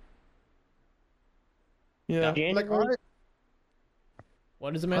 Yeah,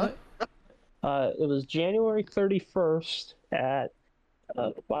 What is it, man? It was January 31st at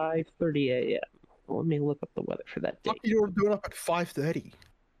 5:30 a.m. Let me look up the weather for that What date. you were doing up at 5:30?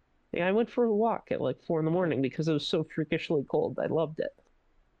 Yeah, I went for a walk at like 4 in the morning because it was so freakishly cold. I loved it.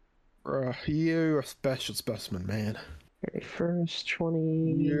 You're a special specimen, man. 31st,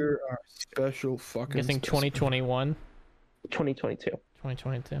 20... You're a special I'm fucking guessing specimen. 2021. 2022.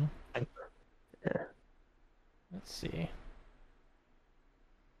 2022. Yeah. Let's see.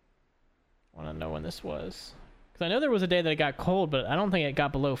 I want to know when this was. Because I know there was a day that it got cold, but I don't think it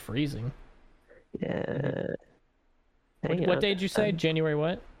got below freezing. Yeah. What day did you say? January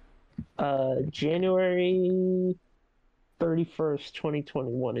what? January 31st,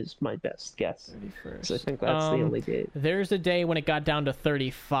 2021 is my best guess. 31st. So I think that's the only date. There's a day when it got down to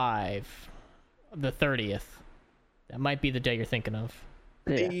 35. The 30th. That might be the day you're thinking of.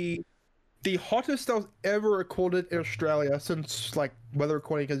 Yeah. The hottest that was ever recorded in Australia since like weather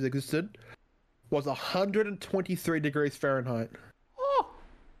recording has existed was 123 degrees Fahrenheit. Oh!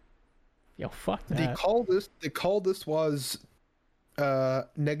 Yo, fuck that. The coldest was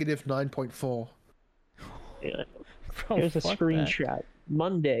negative 9.4. Yeah. Bro, Here's a fuck screenshot. that.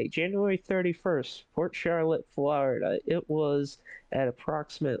 Monday, January 31st, Port Charlotte, Florida. It was at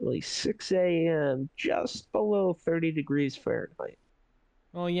approximately 6 a.m., just below 30 degrees Fahrenheit.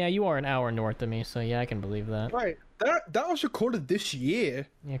 Well, yeah, you are an hour north of me, so yeah, I can believe that. Right, that was recorded this year.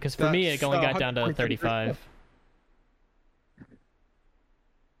 Yeah, because for me, it only got down to 123 degrees. 35.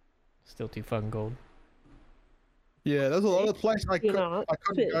 Still too fucking cold. Yeah, there's a lot of places I couldn't go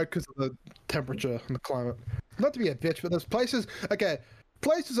fit. because of the temperature and the climate. Not to be a bitch, but there's places. Okay,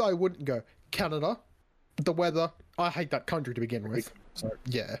 places I wouldn't go. Canada, the weather. I hate that country to begin with. So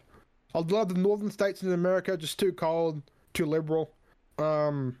yeah, I love the northern states in America. Just too cold, too liberal.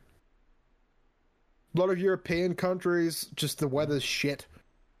 A lot of European countries, just the weather's shit.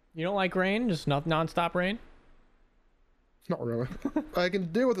 You don't like rain? Just not non-stop rain? Not really. I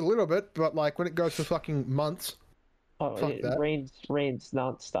can deal with it a little bit, but like when it goes for fucking months. Oh, Fuck it that. rains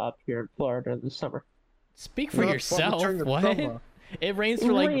nonstop here in Florida in the summer. Speak for Not yourself. during the What? summer. It rains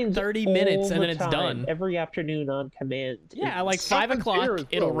for like rains 30 all minutes and the then it's time, done. Every afternoon on command. Yeah, It- like 5 happens here o'clock, as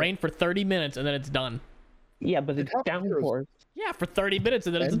it'll well. rain for 30 minutes and then it's done. Yeah, but it's happens here as- downpours. Yeah, for 30 minutes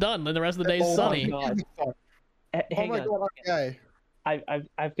and then it's And- done. Then the rest of the day is Oh my sunny. God. Oh Hang my on. god, okay.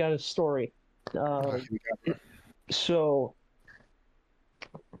 I've got a story. Oh, here we go. So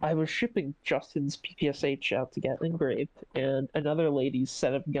I was shipping Justin's PPSH out to get engraved and another lady's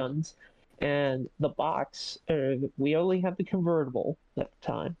set of guns, and the box. We only had the convertible at the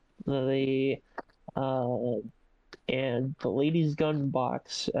time. And the lady's gun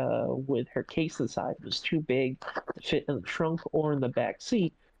box with her case inside was too big to fit in the trunk or in the back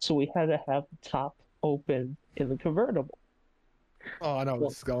seat, so we had to have the top open in the convertible. Oh, I know where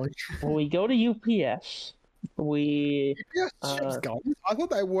this is going. When we go to UPS, we Yes, ships guns. I thought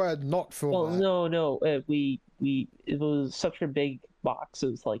they were not for well, that. no, we it was such a big box.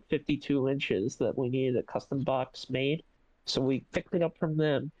 It was like 52 inches that we needed a custom box made. So we picked it up from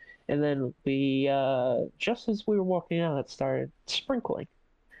them, and then we just as we were walking out, it started sprinkling.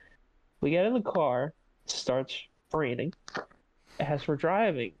 We get in the car, it starts raining. As we're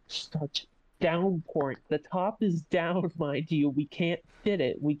driving, it starts downpouring. The top is down, mind you. We can't fit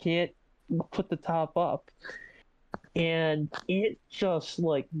it. We can't put the top up. And it just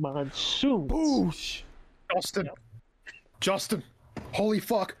like monsoons. Boosh! Justin. Justin. Holy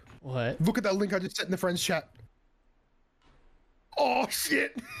fuck. What? Look at that link I just sent in the friends chat. Oh,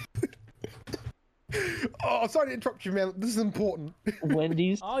 shit. Oh, sorry to interrupt you, man. This is important.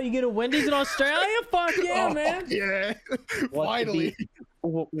 Wendy's. Oh, you get a Wendy's in Australia? Fuck yeah, Oh, man! Yeah. What Finally.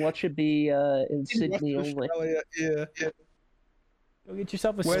 What should be in Sydney Western only? Australia, yeah. Go get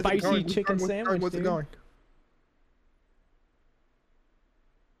yourself a Where's it spicy going? chicken Where's it going? sandwich, Where's it dude. going?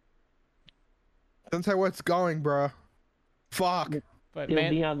 Doesn't say where it's going, bro. Fuck. But It'll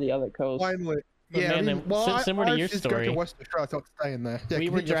man, be on the other coast. Finally. But Yeah, man, I mean, then well, similar to your just story, go to Western Australia, so I'm staying there. Yeah, we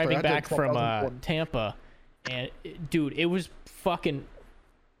were continue your story. driving I had to back talk, from that was important. Tampa, and dude, it was fucking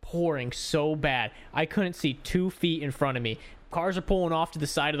pouring so bad. I couldn't see 2 feet in front of me. Cars are pulling off to the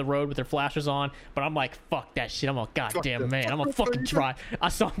side of the road with their flashers on, but I'm like, fuck that shit. I'm a goddamn them. man. I'm a fucking drive. I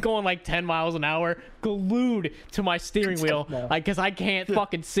saw him going like 10 miles an hour, glued to my steering wheel, like, because I can't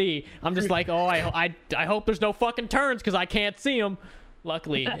fucking see. I'm just like, oh, I hope there's no fucking turns because I can't see them.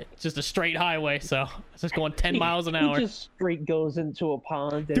 Luckily, it's just a straight highway, so it's just going 10 miles an hour. He just straight goes into a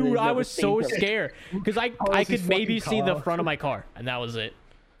pond. And Dude, has I never was seen so her. scared because I his could maybe fucking see the car. front of my car, and that was it.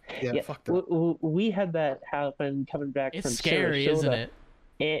 Yeah, Yeah, fuck that. we had that happen coming back It's from scary, Sarasota. isn't it?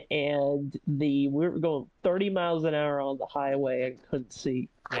 and we were going 30 miles an hour on the highway and couldn't see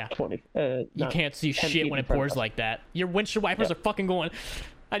Yeah. 20. You Not can't see 10 shit feet when in it front of pours us. like that. Your windshield wipers Yeah. are fucking going,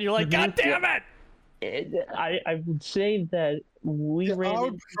 and you're like, God damn it! I would say that we Yeah, ran I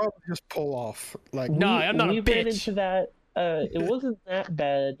would into, probably just pull off. Like, No, I'm not a we ran bitch. into that. It wasn't that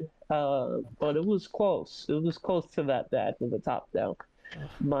bad, but it was close. It was close to that bad with the top down.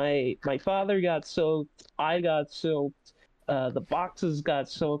 My father got soaked. I got soaked. The boxes got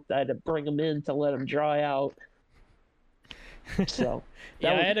soaked. I had to bring them in to let them dry out. So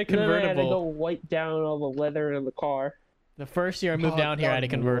Yeah, I had a then I had to convertible. go wipe down all the leather in the car. The first year I moved Oh, down here, I had a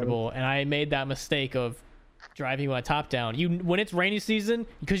God, convertible, and I made that mistake of driving my top down. When it's rainy season,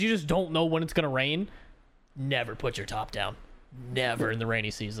 because you just don't know when it's gonna rain, never put your top down. Never in the rainy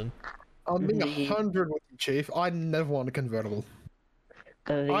season. I'm being 100 with you, Chief. I never want a convertible.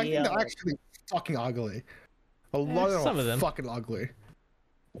 I think they're actually fucking ugly. A lot of some of them them. are fucking ugly.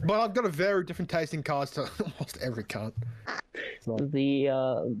 But I've got a very different taste in cars to almost every car. So,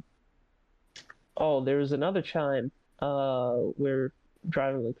 There was another time. We're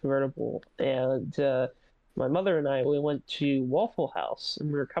driving the convertible, and my mother and I we went to Waffle House,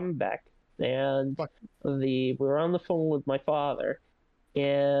 and we were coming back, and we were on the phone with my father,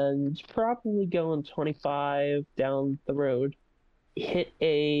 and probably going 25 down the road, hit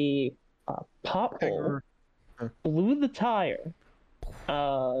a pothole, blew the tire.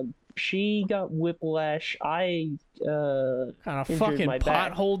 She got whiplash. I What kind of injured fucking my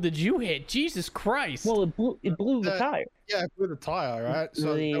back. pothole did you hit? Jesus Christ! Well, it blew the tire. yeah, with the tire, right?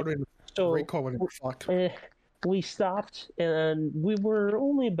 So The- that would have been So recoil when it fucked. we stopped, and we were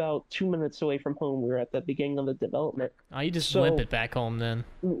only about 2 minutes away from home. We were at the beginning of the development. Oh, you just so- limp it back home then.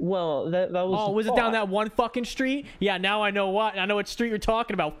 Well, that was. Oh, the was it down thought. that one fucking street? Yeah, now I know what. I know what street you're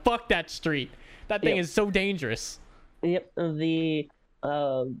talking about. Fuck that street. That thing Yep. is so dangerous. Yep.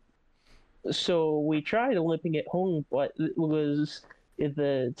 So we tried limping it home, but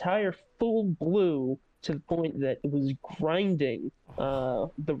the tire full blew to the point that it was grinding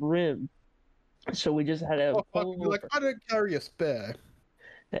the rim. So we just had to pull Like, over. I don't carry a spare.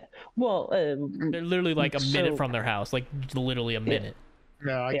 Well, They're literally like a minute So- from their house. Like, literally a minute.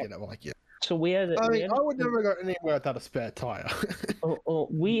 No, I Yeah. get it. Like, yeah. so we had. I we mean, had I would never go anywhere without a spare tire.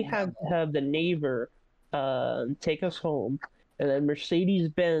 we had to have the neighbor take us home, and then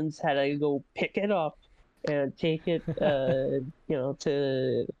Mercedes-Benz had to go pick it up and take it,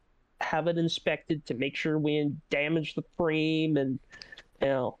 to have it inspected to make sure we didn't damage the frame, and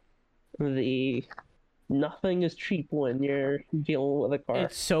nothing is cheap when you're dealing with a car.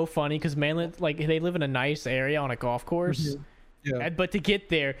 It's so funny because mainland, like, they live in a nice area on a golf course. Yeah. But to get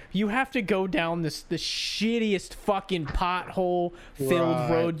there, you have to go down the shittiest fucking pothole filled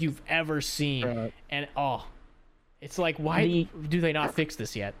Right. road you've ever seen. Right. And it's like, why do they not fix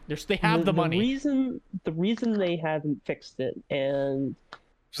this yet? They have the money. The reason they haven't fixed it, and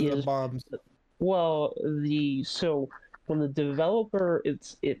So the is- bombs. well, so when the developer,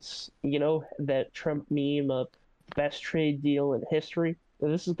 it's that Trump meme of best trade deal in history.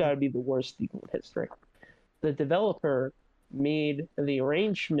 This has got to be the worst deal in history. The developer made the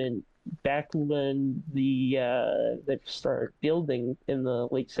arrangement back when they started building in the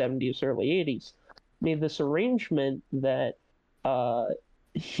late 70s, early 80s. Made this arrangement that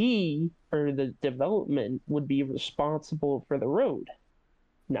he or the development would be responsible for the road,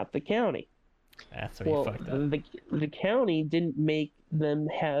 not the county. That's where you fucked up. The county didn't make them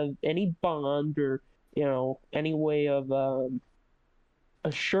have any bond or any way of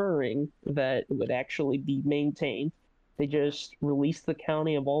assuring that it would actually be maintained. They just released the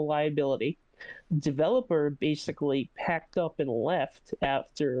county of all liability. Developer basically packed up and left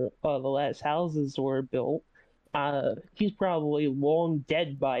after the last houses were built. He's probably long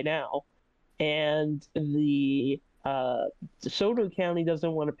dead by now, and the DeSoto County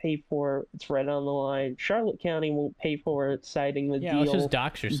doesn't want to pay for it. It's right on the line. Charlotte County won't pay for it, citing the Yeah, deal. let's just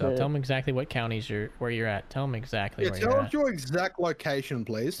dox yourself. the- Tell them exactly what counties where you're at. Tell them exactly Yeah, where tell you're us at. your exact location,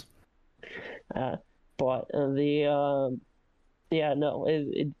 please. But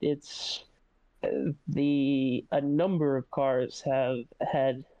it's a number of cars have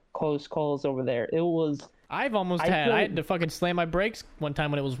had close calls over there. It was I've almost I had. feel- I had to fucking slam my brakes one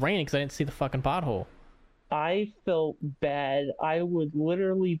time when it was raining because I didn't see the fucking pothole. I felt bad. I would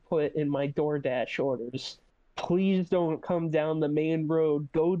literally put in my DoorDash orders, please don't come down the main road.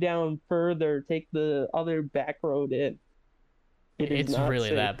 Go down further. Take the other back road in. It is It's not really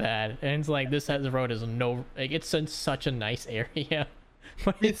safe. that bad. And it's like this road is it's in such a nice area,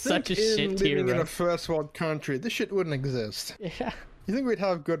 but You it's such a think shit living tier in a road. first world country, this shit wouldn't exist. Yeah. You think we'd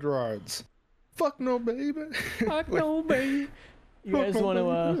have good roads? Fuck no, baby. Fuck no, baby. You guys want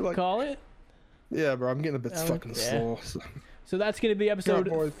to call it? Yeah, bro, I'm getting a bit fucking sore. So that's going to be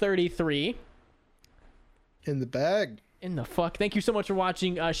episode 33. In the bag. In the fuck. Thank you so much for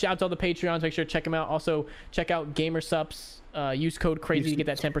watching. Shout out to all the Patreons. Make sure to check them out. Also, check out GamerSups. Use code CRAZY to get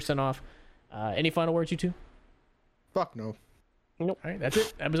that 10% off. Any final words, you two? Fuck no. Nope. All right, that's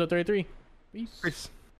it. Episode 33. Peace. Peace.